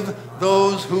forgive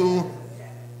those who...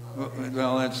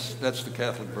 Well, that's the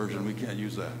Catholic version. We can't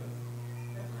use that.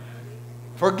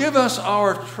 Forgive us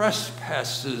our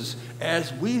trespasses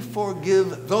as we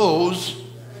forgive those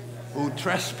who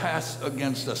trespass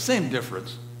against us. Same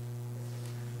difference.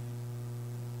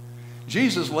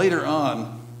 Jesus later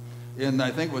on, in I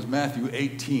think it was Matthew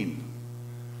 18,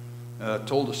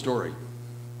 told a story.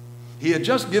 He had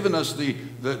just given us the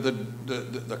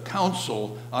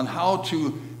counsel on how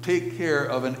to take care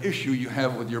of an issue you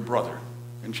have with your brother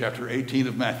in chapter 18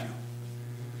 of Matthew.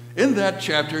 In that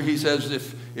chapter, he says,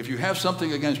 if you have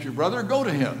something against your brother, go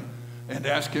to him and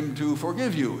ask him to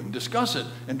forgive you and discuss it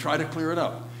and try to clear it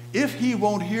up. If he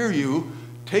won't hear you,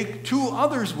 take 2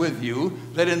 others with you,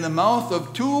 that in the mouth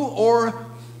of 2 or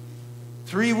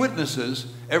 3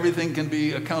 witnesses, everything can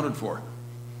be accounted for.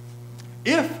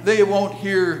 If they won't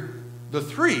hear the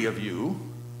 3 of you,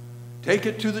 take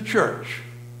it to the church.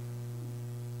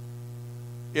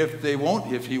 If he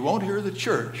won't hear the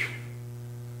church,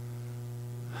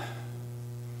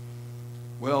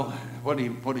 well, what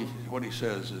he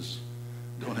says is,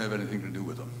 don't have anything to do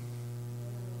with them.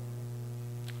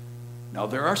 Now,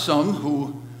 there are some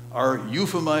who are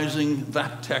euphemizing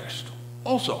that text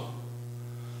also.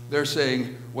 They're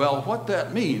saying, well, what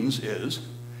that means is,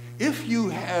 if you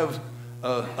have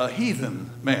a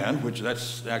heathen man, which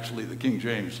that's actually the King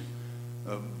James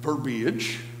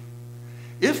verbiage,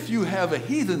 if you have a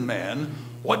heathen man,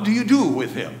 what do you do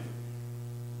with him?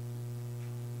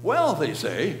 Well, they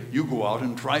say, you go out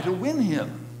and try to win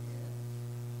him.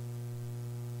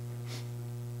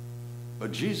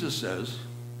 But Jesus says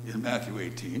in Matthew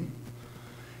 18,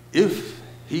 if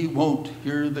he won't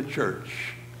hear the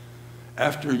church,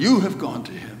 after you have gone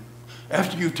to him,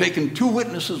 after you've taken 2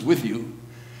 witnesses with you,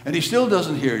 and he still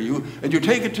doesn't hear you, and you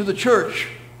take it to the church,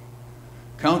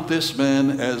 count this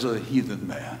man as a heathen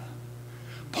man.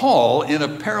 Paul, in a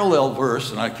parallel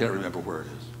verse, and I can't remember where it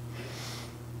is,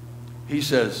 he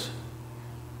says,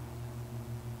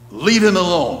 leave him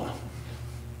alone.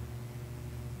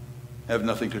 Have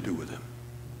nothing to do with him.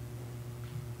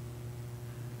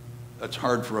 That's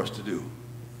hard for us to do,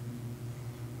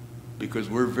 because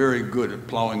we're very good at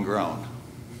plowing ground.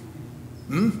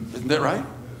 Isn't that right?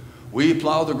 We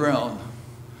plow the ground,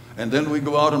 and then we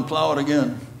go out and plow it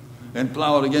again, and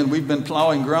plow it again. We've been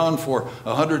plowing ground for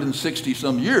 160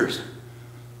 some years,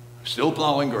 still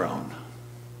plowing ground.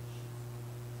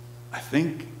 I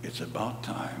think it's about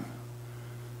time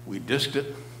we disked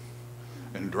it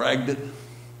and dragged it,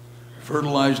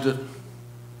 fertilized it,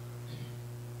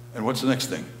 and what's the next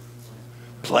thing?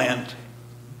 Plant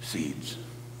seeds.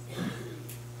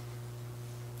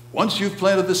 Once you've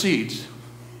planted the seeds,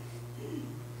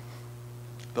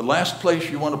 the last place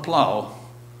you want to plow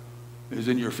is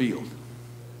in your field.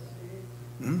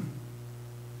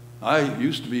 I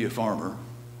used to be a farmer.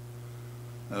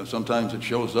 Sometimes it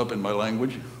shows up in my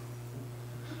language.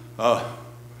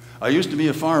 I used to be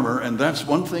a farmer, and that's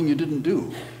one thing you didn't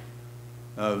do.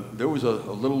 There was a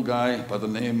little guy by the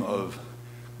name of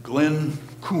Glenn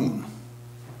Kuhn.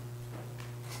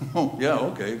 Oh, yeah,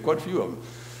 okay, quite a few of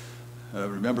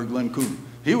them. Remember Glenn Kuhn?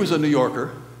 He was a New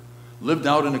Yorker, lived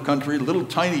out in the country, little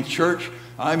tiny church.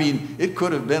 I mean, it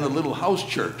could have been a little house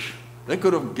church. They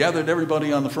could have gathered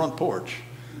everybody on the front porch.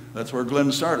 That's where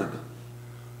Glenn started.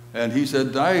 And he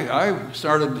said, I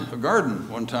started a garden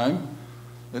one time,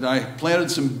 and I planted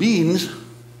some beans,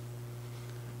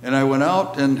 and I went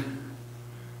out and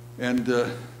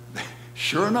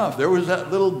sure enough, there was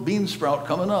that little bean sprout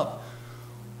coming up.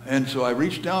 And so I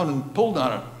reached down and pulled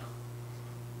on it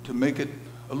to make it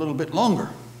a little bit longer.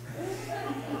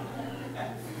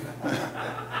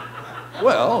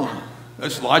 Well,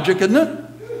 that's logic, isn't it?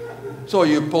 So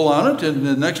you pull on it, and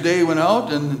the next day he went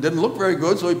out and it didn't look very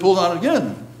good, so he pulled on it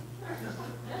again.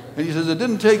 And he says, it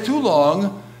didn't take too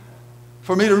long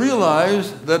for me to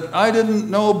realize that I didn't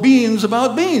know beans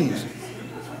about beans.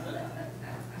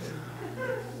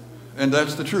 And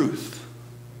that's the truth.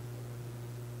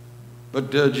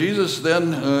 But Jesus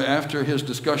then, after his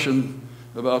discussion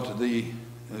about the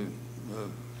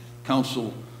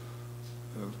council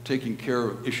taking care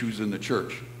of issues in the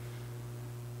church,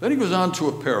 then he goes on to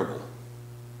a parable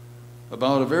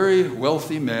about a very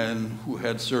wealthy man who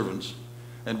had servants.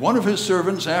 And one of his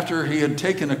servants, after he had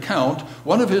taken account,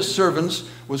 one of his servants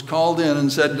was called in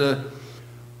and said,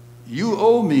 you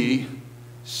owe me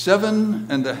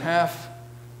 $7.5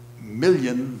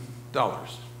 million.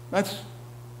 That's,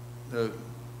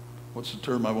 what's the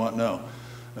term I want now?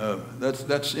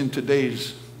 That's in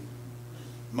today's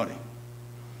money.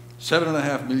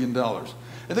 $7.5 million.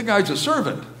 And the guy's a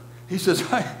servant. He says,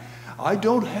 I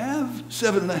don't have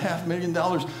 $7.5 million.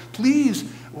 Please,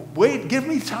 wait, give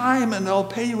me time and I'll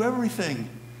pay you everything.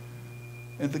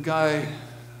 And the guy,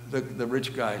 the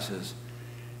rich guy says,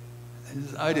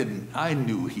 I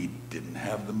knew he didn't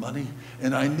have the money,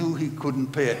 and I knew he couldn't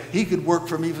pay it. He could work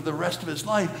for me for the rest of his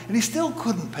life, and he still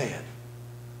couldn't pay it.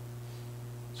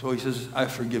 So he says, I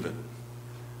forgive it.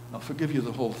 I'll forgive you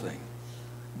the whole thing.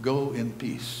 Go in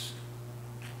peace.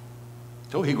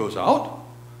 So he goes out.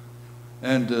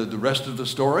 And the rest of the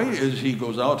story is he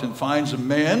goes out and finds a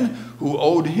man who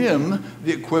owed him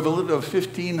the equivalent of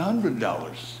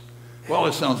 $1,500. Well,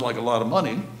 it sounds like a lot of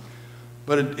money,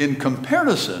 but in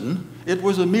comparison, it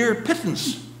was a mere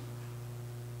pittance.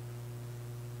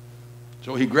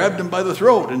 So he grabbed him by the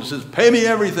throat and says, pay me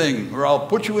everything or I'll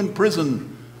put you in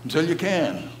prison until you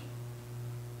can.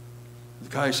 The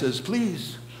guy says,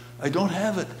 please, I don't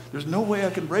have it. There's no way I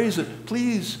can raise it.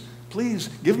 Please, please,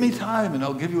 give me time and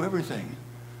I'll give you everything.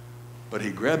 But he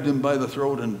grabbed him by the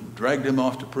throat and dragged him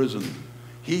off to prison.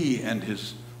 He and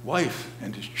his wife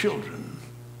and his children,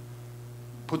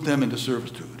 put them into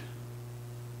servitude.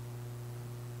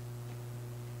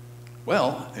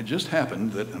 Well, it just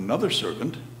happened that another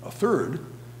servant, a third,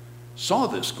 saw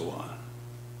this go on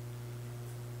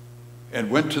and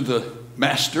went to the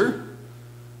master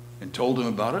and told him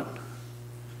about it.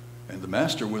 And the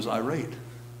master was irate.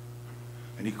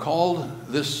 And he called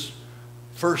this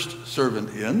first servant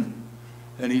in,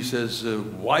 and he says,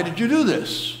 why did you do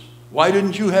this? Why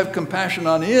didn't you have compassion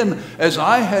on him as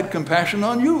I had compassion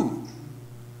on you?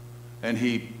 And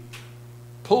he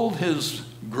pulled his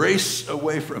grace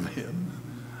away from him,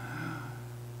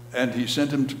 and he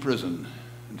sent him to prison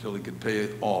until he could pay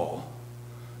it all.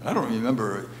 I don't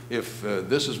remember if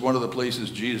this is one of the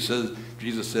places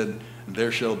Jesus said,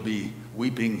 there shall be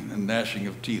weeping and gnashing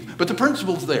of teeth. But the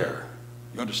principle's there.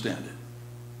 You understand it?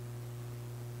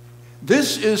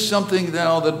 This is something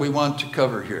now that we want to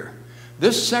cover here.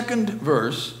 This second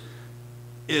verse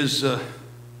is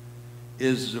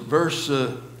verse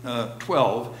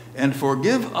 12. And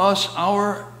forgive us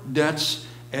our debts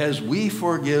as we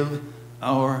forgive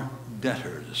our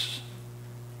debtors.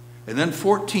 And then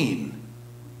 14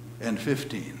 and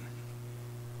 15.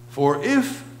 For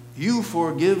if you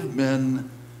forgive men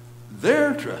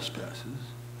their trespasses,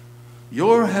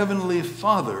 your heavenly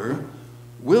Father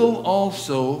will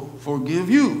also forgive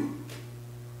you.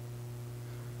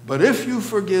 But if you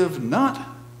forgive not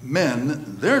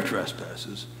men their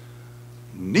trespasses,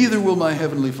 neither will my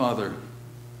heavenly Father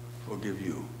forgive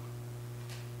you.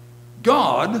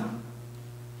 God,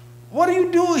 what are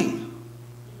you doing?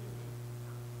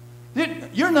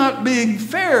 You're not being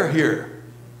fair here.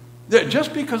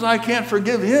 Just because I can't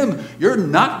forgive him, you're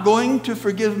not going to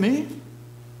forgive me?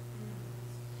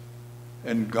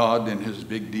 And God, in his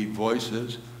big, deep voice,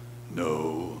 says,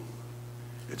 no,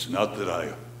 it's not that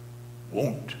I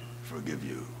won't forgive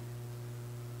you.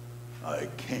 I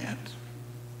can't.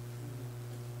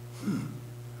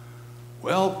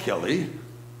 Well, Kelly,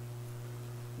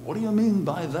 what do you mean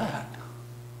by that?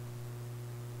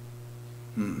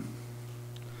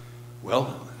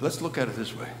 Well, let's look at it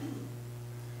this way.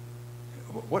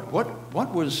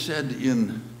 What was said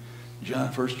in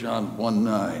 1 John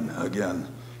 1:9 again?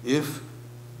 If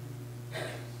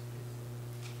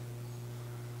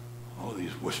all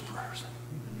these whisperers.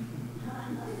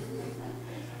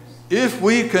 If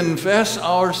we confess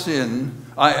our sin,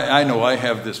 I know I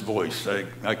have this voice,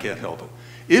 I can't help it.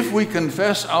 If we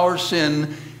confess our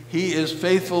sin, he is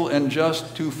faithful and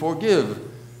just to forgive.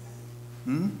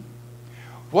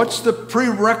 What's the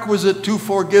prerequisite to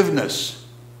forgiveness?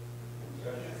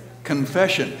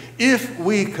 Confession. If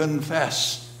we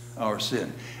confess our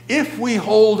sin. If we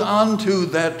hold on to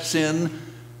that sin,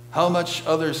 how much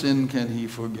other sin can he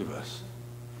forgive us?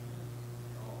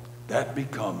 That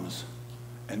becomes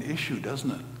an issue,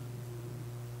 doesn't it?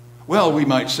 Well, we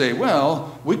might say,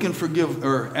 well, we can forgive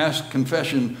or ask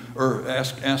confession or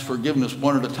ask forgiveness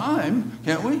one at a time,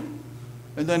 can't we?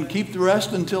 And then keep the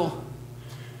rest until...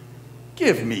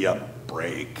 Give me a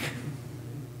break.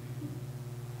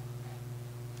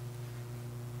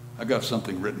 I got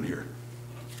something written here.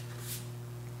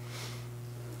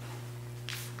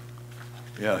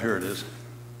 Yeah, here it is.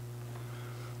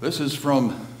 This is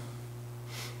from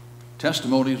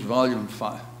Testimonies, Volume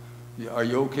 5. Are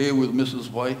you okay with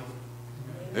Mrs. White?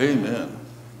 Amen.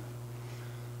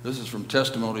 This is from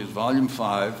Testimonies, Volume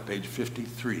 5, page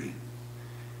 53.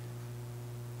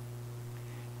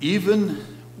 Even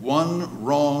one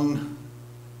wrong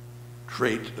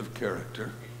trait of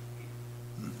character,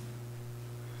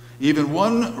 even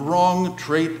one wrong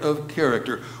trait of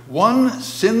character, one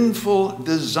sinful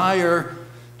desire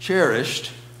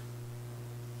cherished,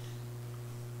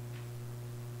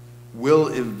 will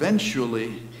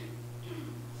eventually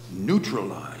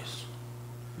neutralize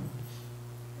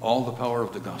all the power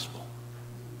of the gospel.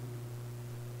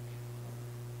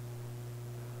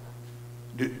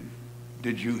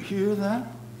 Did you hear that?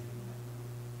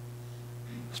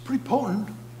 It's pretty potent.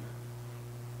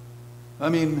 I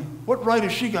mean, what right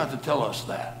has she got to tell us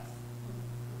that?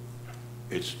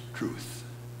 It's truth.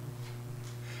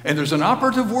 And there's an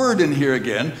operative word in here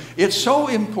again. It's so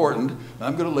important.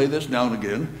 I'm going to lay this down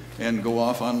again and go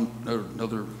off on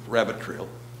another rabbit trail.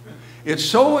 It's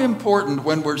so important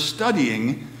when we're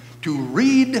studying to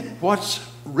read what's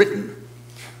written.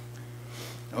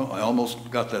 Oh, I almost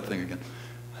got that thing again.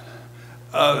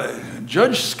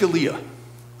 Judge Scalia,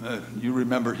 you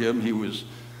remember him. He was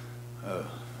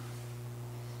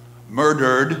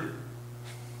murdered,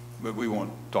 but we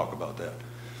won't talk about that.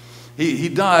 He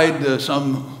died a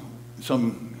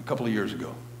couple of years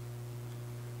ago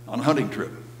on a hunting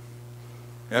trip.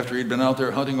 After he'd been out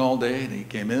there hunting all day, and he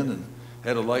came in and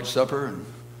had a light supper and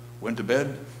went to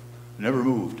bed, never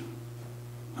moved.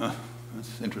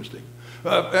 That's interesting.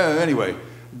 Anyway,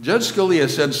 Judge Scalia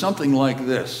said something like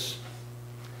this: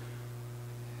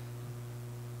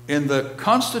 in the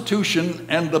Constitution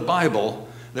and the Bible,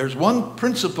 there's one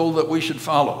principle that we should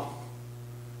follow,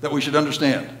 that we should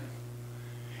understand.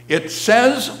 It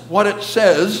says what it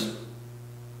says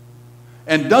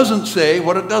and doesn't say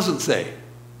what it doesn't say.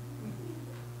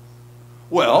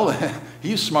 Well,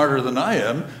 he's smarter than I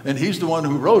am, and he's the one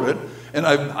who wrote it. And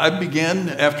I began,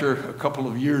 after a couple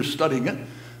of years studying it,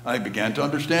 I began to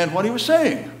understand what he was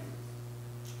saying.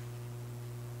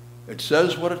 It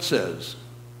says what it says.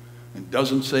 It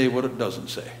doesn't say what it doesn't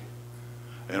say.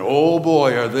 And oh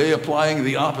boy, are they applying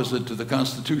the opposite to the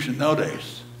Constitution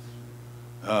nowadays.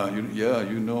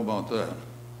 You know about that.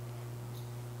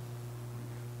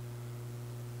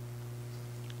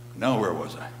 Now where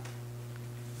was I?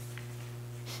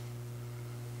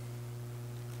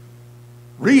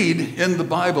 Read in the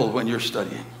Bible when you're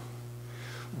studying.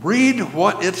 Read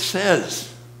what it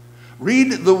says.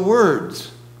 Read the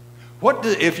words.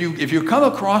 If you come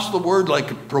across the word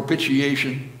like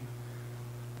propitiation,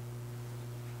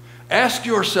 ask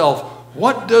yourself,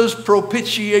 what does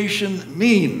propitiation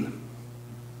mean?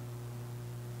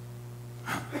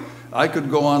 I could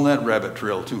go on that rabbit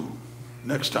trail too.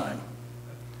 Next time.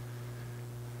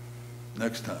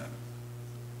 Next time.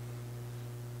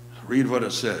 Read what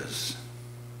it says.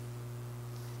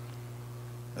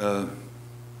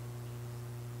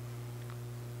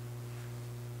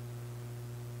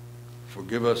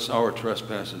 Forgive us our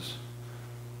trespasses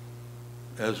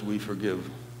as we forgive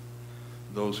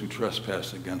those who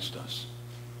trespass against us.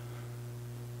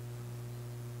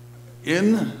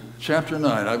 In chapter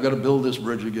 9, I've got to build this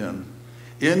bridge again.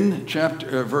 In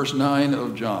verse 9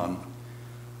 of John,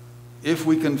 if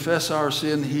we confess our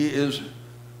sin, he is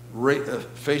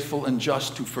faithful and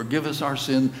just to forgive us our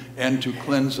sin and to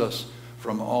cleanse us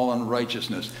from all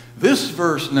unrighteousness. This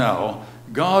verse now,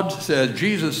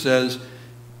 Jesus says,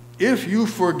 if you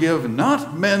forgive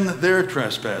not men their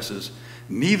trespasses,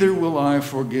 neither will I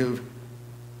forgive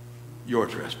your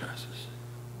trespasses.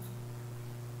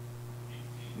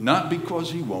 Not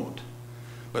because he won't,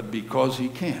 but because he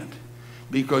can't.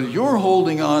 Because you're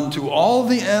holding on to all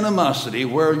the animosity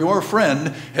where your friend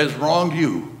has wronged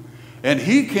you. And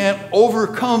he can't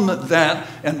overcome that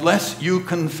unless you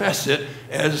confess it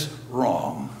as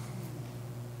wrong,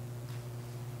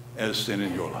 as sin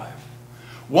in your life.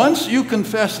 Once you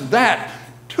confess that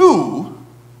too,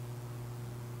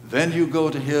 then you go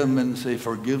to him and say,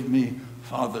 forgive me,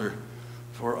 Father,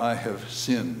 for I have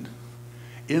sinned,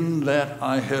 in that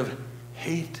I have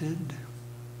hated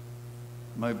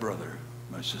my brother,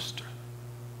 my sister.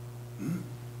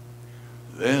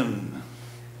 Then,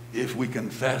 if we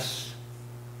confess,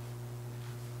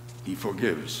 he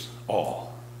forgives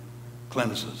all,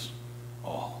 cleanses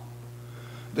all.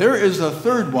 There is a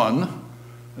third one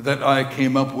that I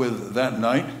came up with that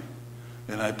night,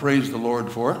 and I praise the Lord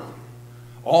for it.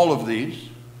 all of these.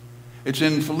 It's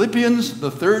in Philippians, the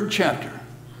 3rd chapter,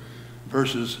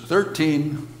 verses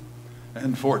 13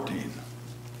 and 14.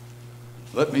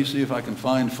 Let me see if I can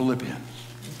find Philippians.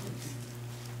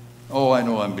 Oh, I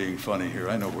know I'm being funny here.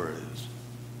 I know where it is.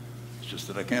 It's just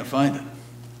that I can't find it.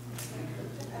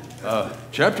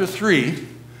 Chapter 3,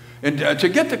 and to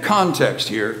get the context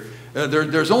here,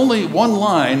 there's only one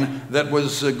line that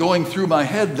was going through my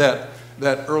head that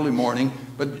early morning,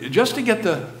 but just to get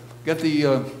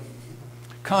the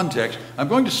context, I'm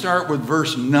going to start with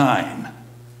verse 9.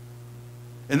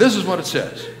 And this is what it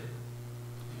says.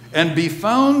 And be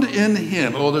found in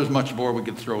him, oh, there's much more we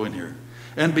could throw in here.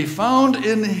 And be found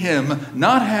in him,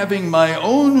 not having my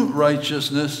own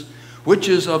righteousness, which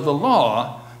is of the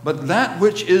law, but that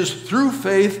which is through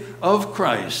faith of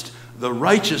Christ, the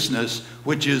righteousness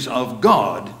which is of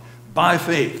God by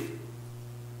faith.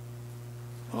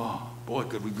 Oh, boy,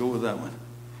 could we go with that one.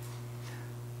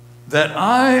 That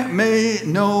I may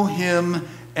know him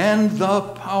and the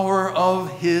power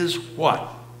of his what?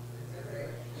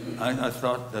 I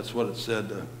thought that's what it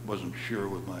said. I wasn't sure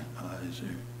with my eyes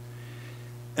here.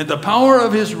 And the power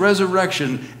of his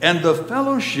resurrection and the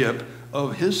fellowship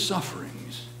of his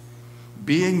sufferings,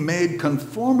 being made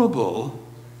conformable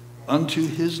unto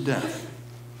his death,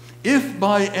 if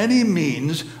by any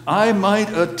means I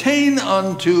might attain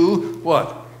unto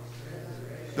what?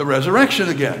 The resurrection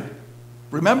again.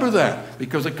 Remember that,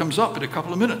 because it comes up in a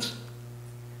couple of minutes.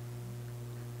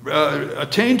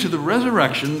 Attain to the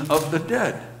resurrection of the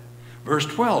dead. Verse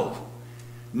 12.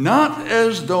 Not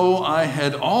as though I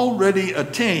had already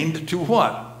attained to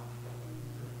what?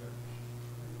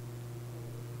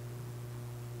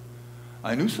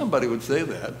 I knew somebody would say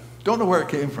that. Don't know where it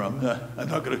came from. I'm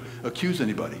not going to accuse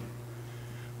anybody.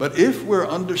 But if we're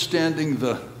understanding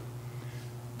the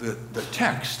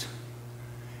text,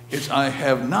 it's I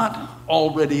have not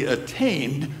already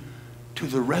attained to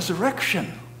the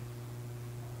resurrection.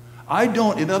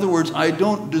 In other words, I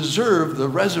don't deserve the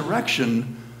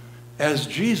resurrection as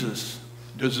Jesus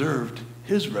deserved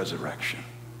his resurrection.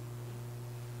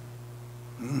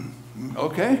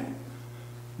 Okay?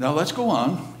 Now let's go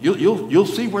on. You'll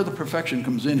see where the perfection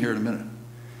comes in here in a minute.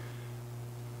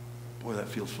 Boy, that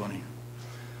feels funny.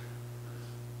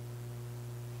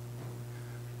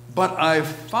 But I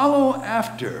follow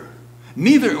after.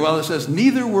 It says,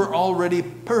 neither were already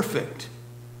perfect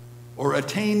or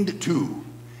attained to.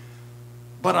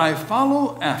 But I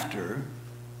follow after,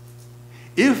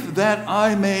 if that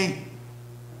I may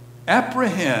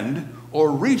apprehend or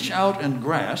reach out and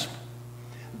grasp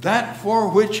that for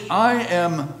which I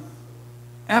am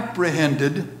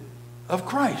apprehended of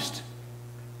Christ.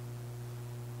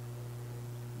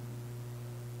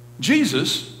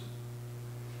 Jesus,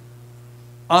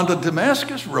 on the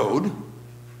Damascus Road,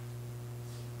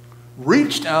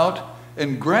 reached out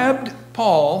and grabbed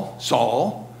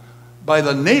Saul, by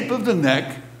the nape of the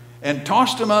neck and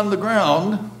tossed him on the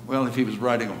ground. Well, if he was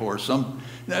riding a horse,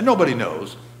 nobody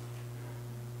knows.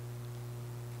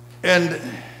 And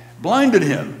blinded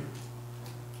him.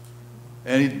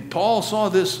 And Saul saw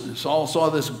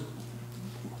this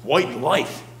white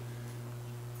light.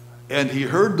 And he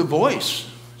heard the voice,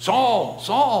 Saul,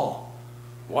 Saul,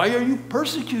 why are you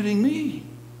persecuting me?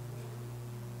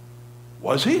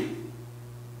 Was he?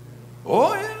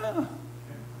 Oh, yeah.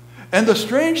 And the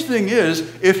strange thing is,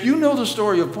 if you know the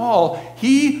story of Paul,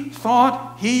 he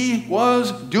thought he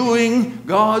was doing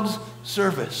God's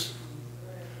service.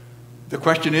 The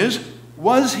question is,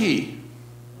 was he?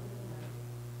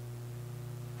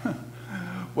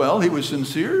 Well, he was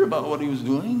sincere about what he was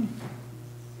doing.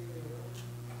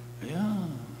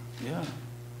 Yeah.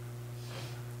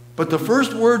 But the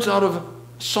first words out of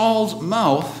Saul's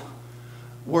mouth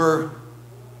were,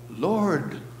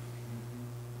 Lord,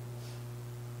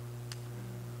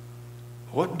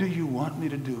 what do you want me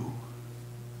to do?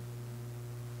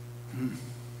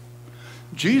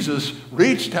 Jesus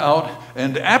reached out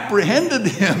and apprehended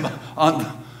him on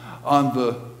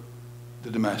the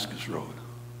Damascus Road.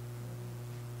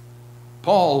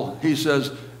 Paul, he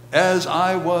says, as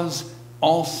I was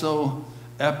also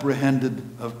apprehended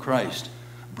of Christ.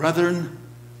 Brethren,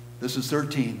 this is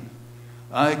 13.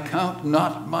 I count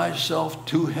not myself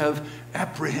to have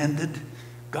apprehended,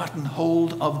 gotten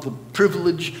hold of the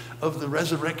privilege of the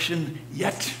resurrection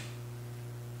yet.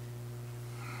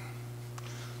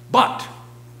 But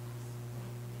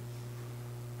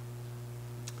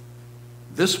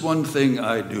this one thing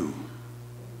I do,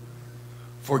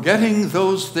 forgetting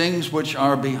those things which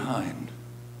are behind.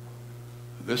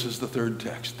 This is the third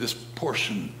text, this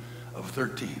portion of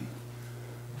 13.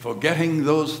 Forgetting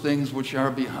those things which are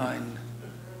behind.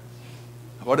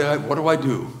 What do I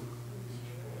do?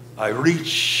 I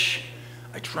reach.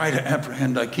 I try to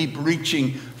apprehend. I keep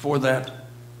reaching for that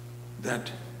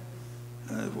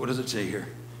what does it say here?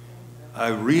 I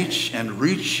reach and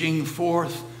reaching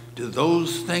forth to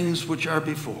those things which are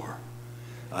before.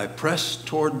 I press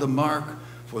toward the mark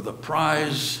for the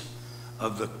prize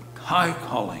of the high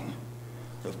calling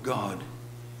of God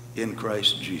in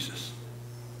Christ Jesus.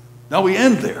 Now we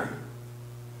end there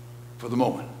for the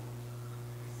moment.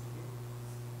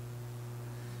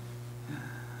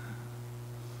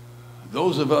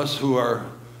 Those of us who are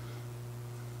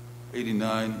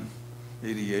 89,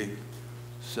 88,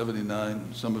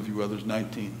 79, some of you others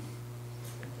 19,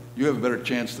 you have a better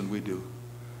chance than we do.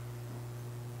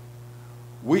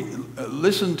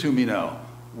 Listen to me now.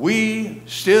 We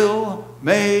still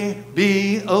may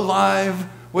be alive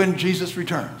when Jesus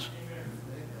returns.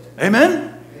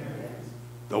 Amen?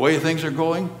 The way things are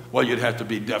going, well, you'd have to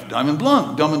be deaf, dumb, and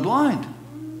blind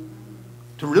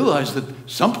to realize that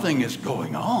something is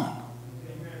going on.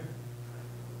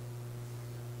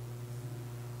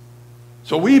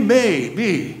 So we may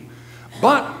be,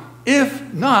 but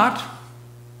if not,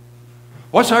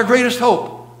 what's our greatest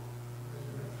hope?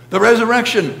 The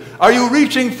resurrection. Are you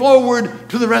reaching forward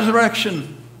to the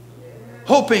resurrection?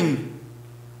 Hoping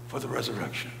for the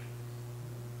resurrection.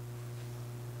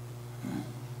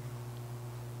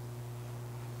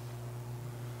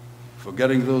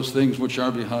 Forgetting those things which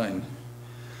are behind.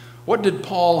 What did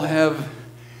Paul have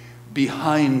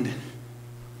behind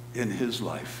in his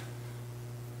life?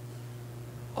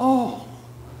 Oh,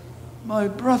 my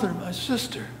brother, my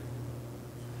sister.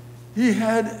 He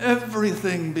had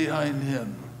everything behind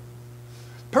him.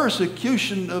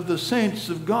 Persecution of the saints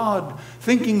of God,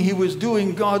 thinking he was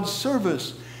doing God's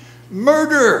service.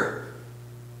 Murder.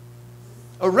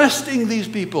 Arresting these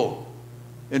people.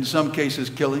 In some cases,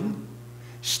 killing.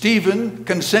 Stephen,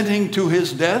 consenting to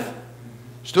his death,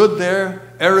 stood there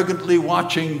arrogantly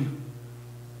watching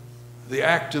the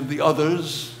act of the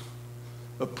others,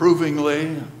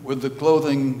 approvingly with the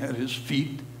clothing at his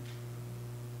feet.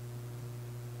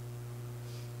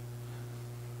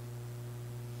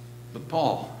 But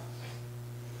Paul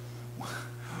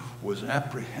was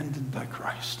apprehended by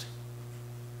Christ.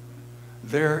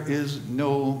 There is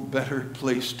no better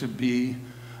place to be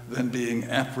than being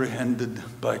apprehended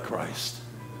by Christ.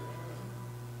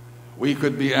 We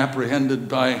could be apprehended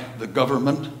by the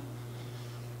government.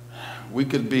 We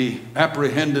could be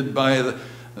apprehended by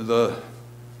the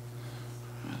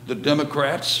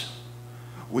Democrats.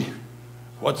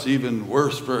 What's even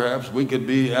worse, perhaps, we could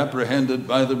be apprehended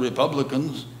by the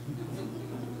Republicans.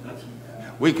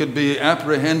 We could be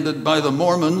apprehended by the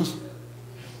Mormons.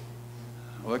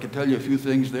 Well, I could tell you a few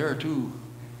things there, too.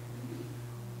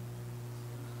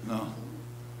 No,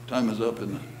 time is up,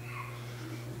 isn't it?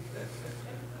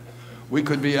 We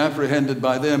could be apprehended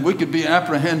by them. We could be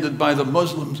apprehended by the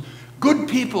Muslims. Good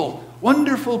people,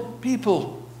 wonderful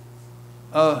people.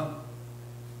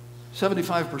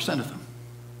 75% of them.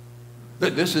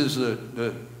 This is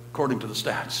according to the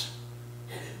stats.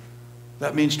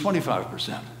 That means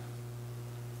 25%.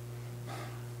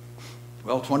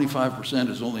 Well, 25%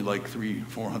 is only like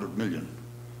 300-400 million.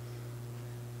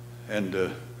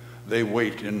 And they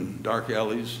wait in dark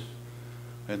alleys,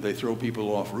 and they throw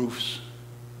people off roofs,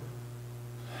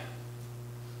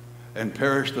 and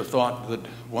perish the thought that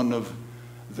one of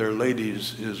their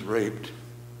ladies is raped.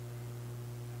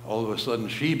 All of a sudden,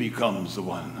 she becomes the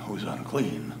one who's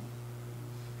unclean,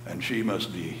 and she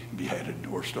must be beheaded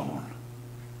or stoned.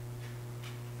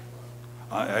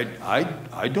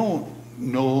 I don't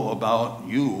know about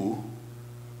you.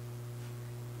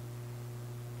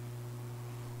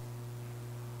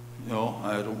 No,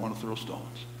 I don't want to throw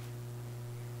stones.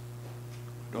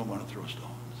 Don't want to throw stones.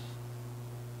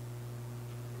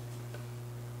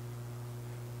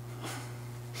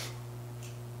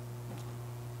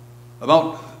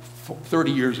 About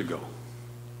 30 years ago,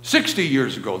 60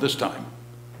 years ago this time,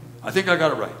 I think I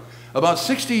got it right. About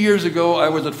 60 years ago, I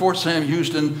was at Fort Sam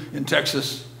Houston in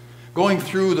Texas, going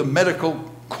through the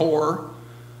medical corps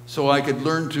so I could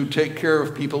learn to take care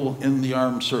of people in the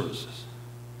armed services.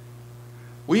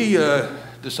 We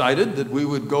decided that we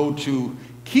would go to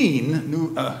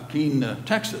Keene,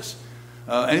 Texas.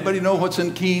 Anybody know what's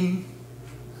in Keene?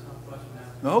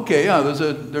 Okay, yeah,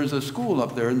 there's a school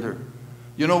up there, isn't there?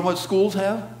 You know what schools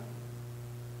have?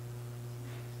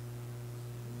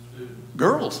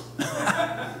 Girls.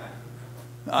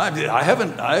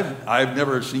 I've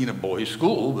never seen a boys'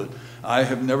 school, but I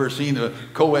have never seen a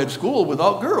co-ed school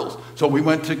without girls. So we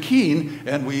went to Keene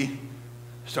and we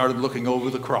started looking over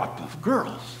the crop of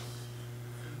girls.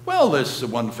 Well, this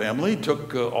one family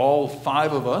took all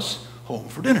 5 of us home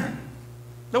for dinner.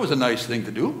 That was a nice thing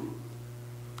to do.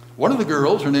 One of the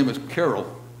girls, her name is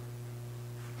Carol,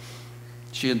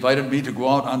 she invited me to go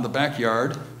out on the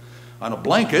backyard on a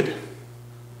blanket.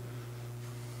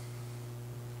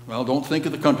 Well, don't think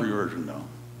of the country version now.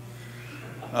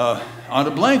 On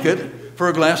a blanket for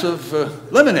a glass of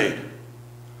lemonade.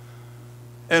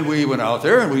 And we went out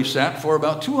there and we sat for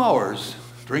about 2 hours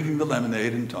drinking the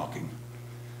lemonade and talking.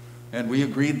 And we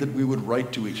agreed that we would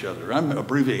write to each other. I'm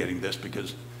abbreviating this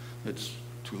because it's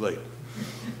too late.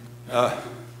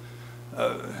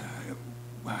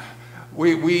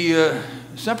 We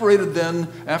separated then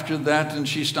after that, and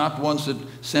she stopped once at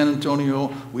San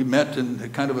Antonio. We met in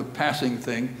kind of a passing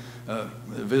thing,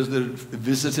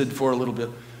 visited for a little bit,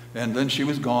 and then she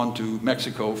was gone to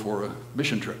Mexico for a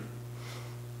mission trip.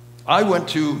 I went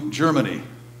to Germany,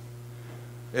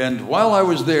 and while I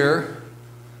was there,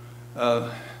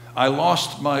 I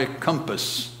lost my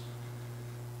compass.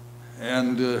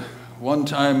 And one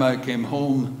time I came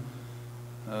home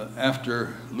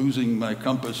after losing my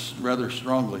compass rather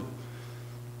strongly.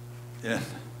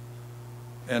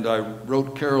 And I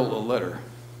wrote Carol a letter.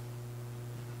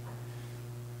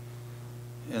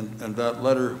 And that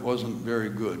letter wasn't very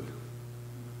good.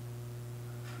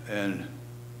 And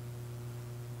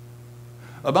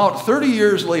about 30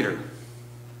 years later,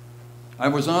 I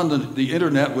was on the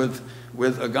internet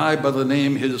with a guy by the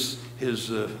name, his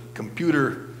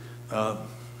computer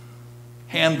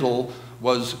handle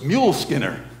was Mule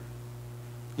Skinner.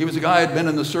 He was a guy I'd been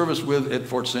in the service with at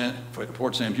Fort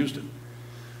Sam Houston.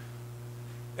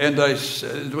 And there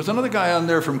was another guy on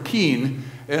there from Keene,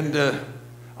 and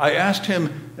I asked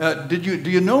him, do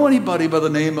you know anybody by the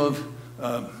name of,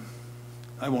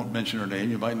 I won't mention her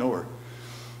name, you might know her,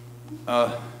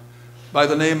 by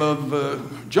the name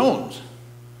of Jones.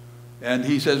 And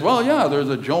he says, well, yeah, there's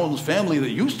a Jones family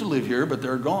that used to live here, but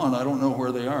they're gone. I don't know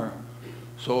where they are.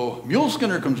 So Mule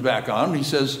Skinner comes back on. He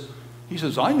says,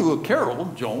 I knew a Carol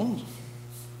Jones.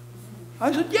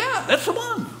 I said, yeah, that's the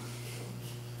one.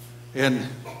 And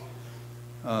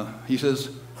he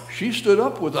says, she stood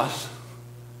up with us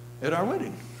at our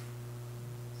wedding.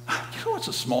 You know, it's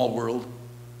a small world.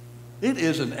 It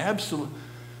is an absolute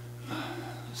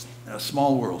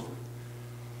small world.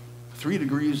 3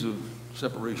 degrees of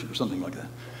separation or something like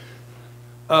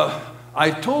that.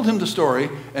 I told him the story,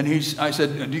 and I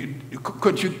said,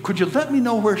 could you let me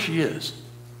know where she is?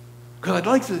 Because I'd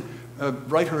like to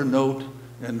write her a note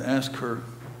and ask her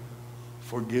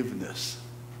forgiveness.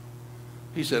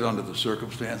 He said, under the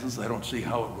circumstances, I don't see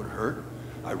how it would hurt.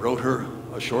 I wrote her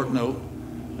a short note,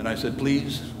 and I said,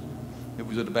 please, it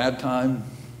was at a bad time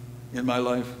in my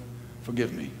life,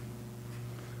 forgive me.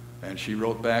 And she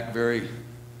wrote back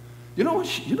you know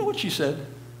what she said?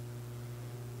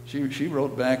 She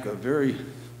wrote back a very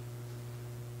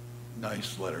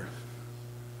nice letter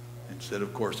and said,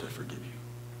 of course I forgive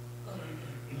you.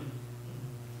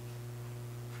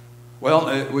 Well,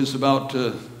 it was about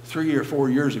 3 or 4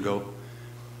 years ago.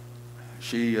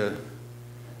 She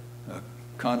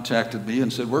contacted me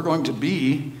and said, we're going to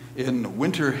be in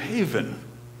Winter Haven.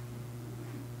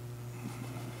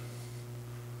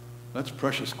 That's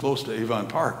precious close to Avon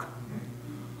Park.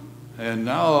 And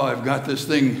now I've got this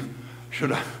thing,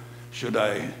 should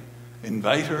I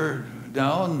invite her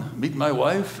down, meet my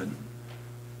wife?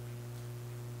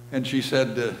 And she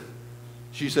said,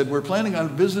 we're planning on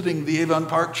visiting the Avon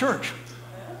Park Church.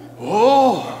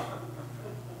 Oh!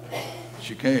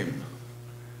 She came.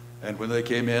 And when they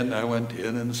came in, I went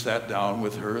in and sat down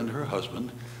with her and her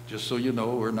husband, just so you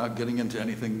know, we're not getting into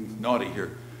anything naughty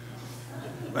here.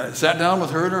 I sat down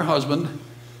with her and her husband.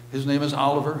 His name is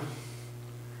Oliver.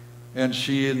 And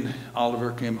she and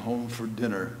Oliver came home for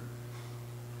dinner.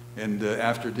 And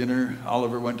after dinner,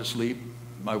 Oliver went to sleep.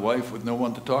 My wife, with no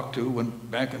one to talk to,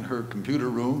 went back in her computer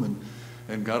room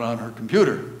and got on her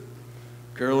computer.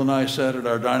 Carol and I sat at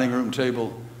our dining room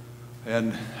table,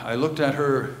 and I looked at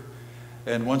her,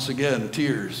 and once again,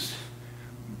 tears,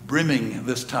 brimming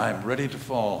this time, ready to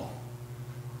fall.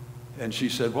 And she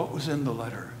said, what was in the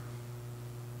letter?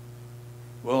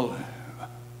 Well,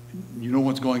 you know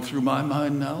what's going through my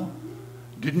mind now?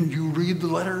 Didn't you read the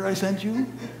letter I sent you?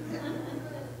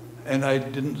 And I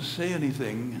didn't say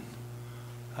anything.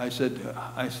 I said,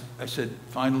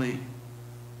 finally,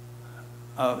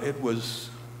 it was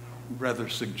rather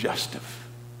suggestive.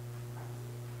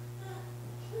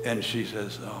 And she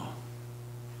says, oh.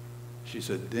 She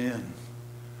said, Dan,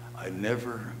 I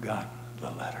never got the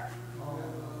letter.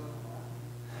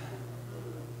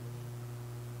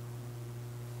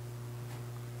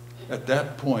 At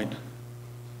that point,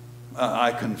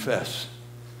 I confess,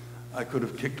 I could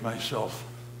have kicked myself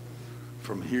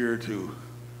from here to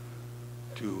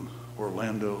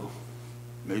Orlando,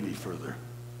 maybe further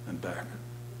and back.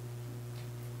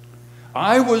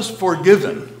 I was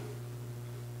forgiven.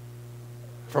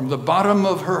 From the bottom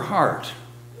of her heart,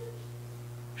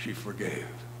 she forgave.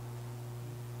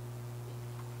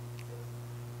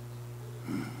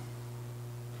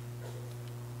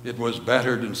 It was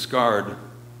battered and scarred,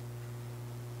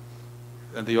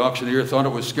 and the auctioneer thought it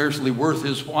was scarcely worth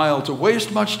his while to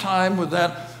waste much time with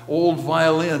that old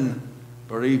violin,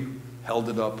 but he held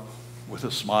it up with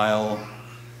a smile.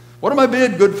 "What am I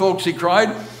bid, good folks?" he cried.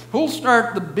 "Who'll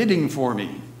start the bidding for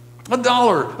me?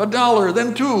 $1,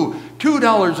 then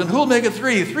 $2, and who'll make it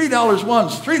 $3? $3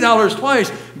 once, $3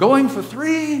 twice, going for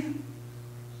 $3?"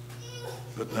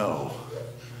 But no,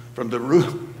 from the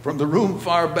room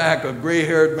far back, a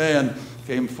gray-haired man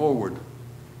came forward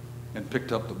and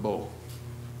picked up the bow.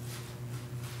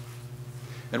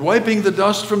 And wiping the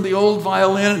dust from the old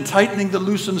violin and tightening the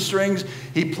loosened strings,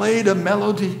 he played a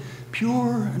melody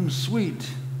pure and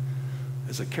sweet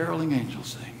as a caroling angel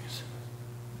sings.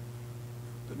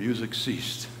 The music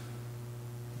ceased,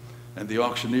 and the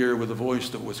auctioneer, with a voice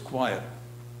that was quiet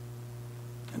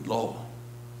and low,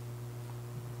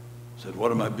 said,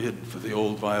 "What am I bid for the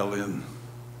old violin?"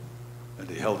 And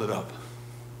he held it up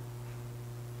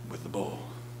with the bow.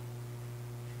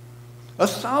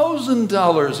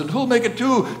 $1,000, and who'll make it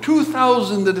 $2?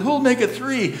 $2,000, and who'll make it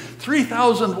 $3?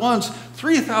 $3,000 once,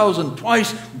 $3,000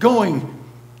 twice, going,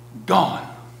 gone,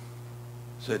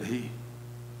 said he.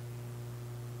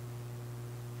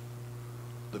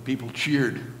 The people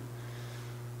cheered.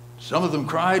 Some of them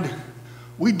cried,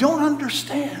 "We don't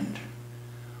understand.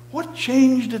 What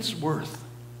changed its worth?"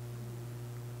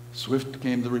 Swift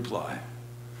came the reply,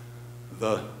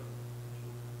 "The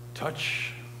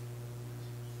touch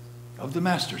of the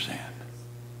master's hand."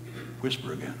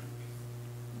 Whisper again.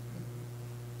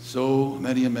 So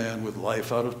many a man with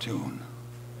life out of tune,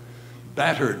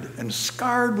 battered and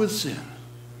scarred with sin,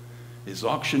 is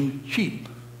auctioned cheap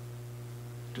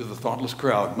to the thoughtless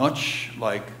crowd, much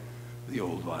like the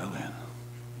old violin.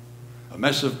 A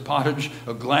mess of pottage,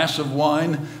 a glass of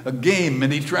wine, a game,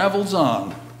 and he travels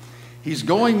on. He's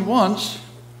going once,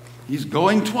 he's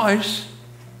going twice,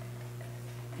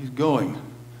 he's going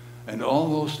and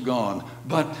almost gone.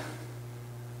 But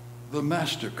the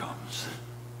master comes,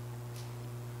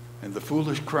 and the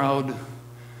foolish crowd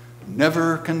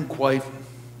never can quite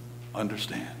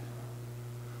understand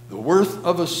the worth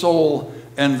of a soul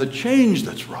and the change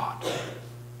that's wrought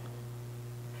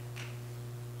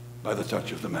by the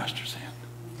touch of the master's hand.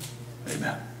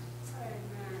 Amen.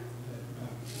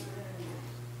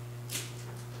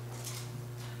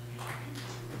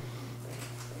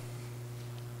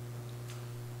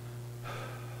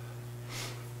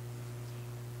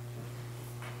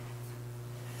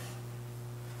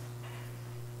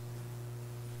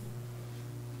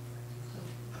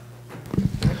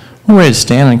 We're ready to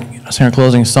stand and sing our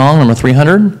closing song, number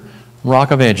 300,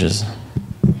 Rock of Ages.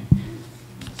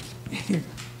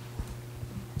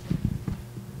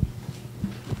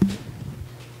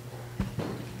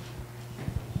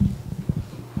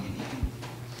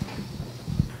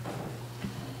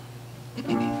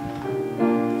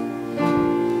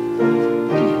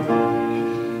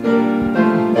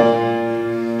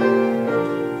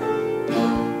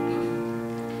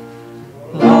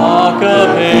 Rock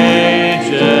of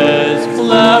Ages,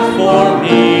 left for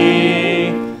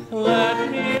me, let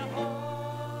me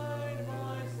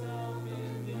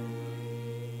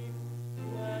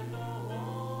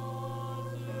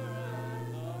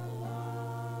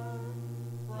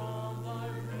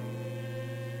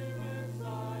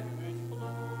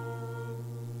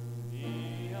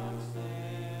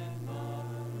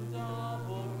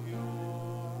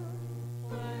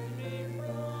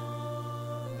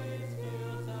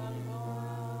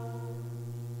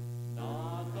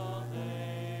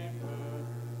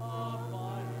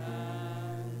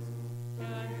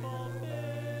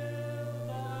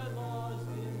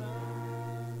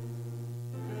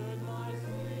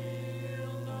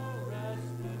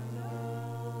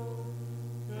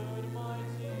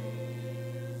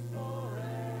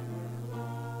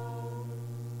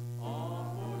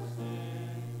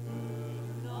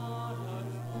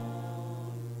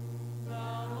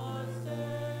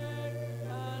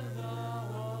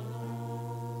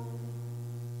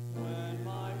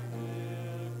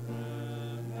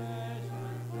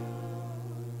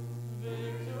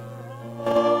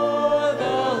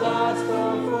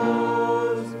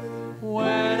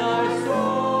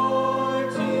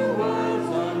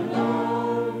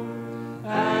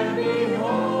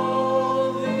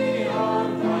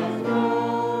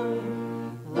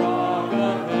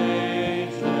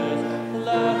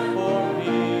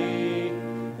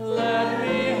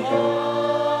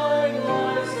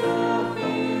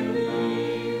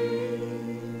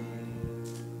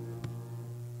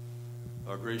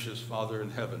Our gracious Father in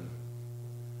heaven,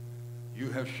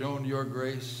 you have shown your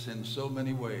grace in so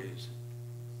many ways.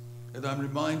 And I'm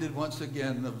reminded once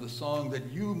again of the song that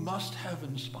you must have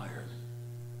inspired.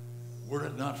 Were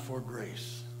it not for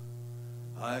grace,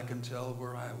 I can tell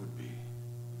where I would be,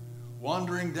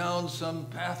 wandering down some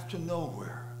path to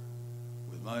nowhere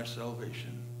with my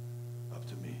salvation up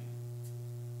to me.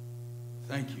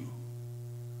 Thank you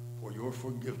for your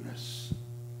forgiveness,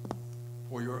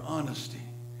 for your honesty,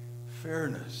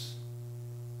 fairness,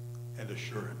 and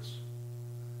assurance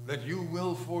that you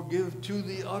will forgive to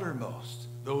the uttermost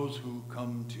those who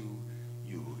come to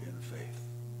you in faith,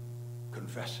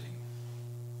 confessing.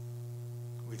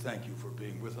 We thank you for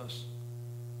being with us.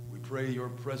 We pray your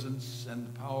presence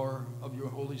and power of your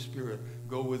Holy Spirit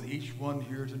go with each one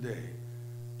here today,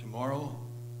 tomorrow,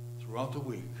 throughout the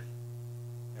week,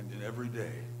 and in every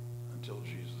day until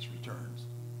Jesus returns.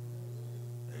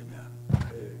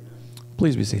 Amen.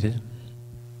 Please be seated.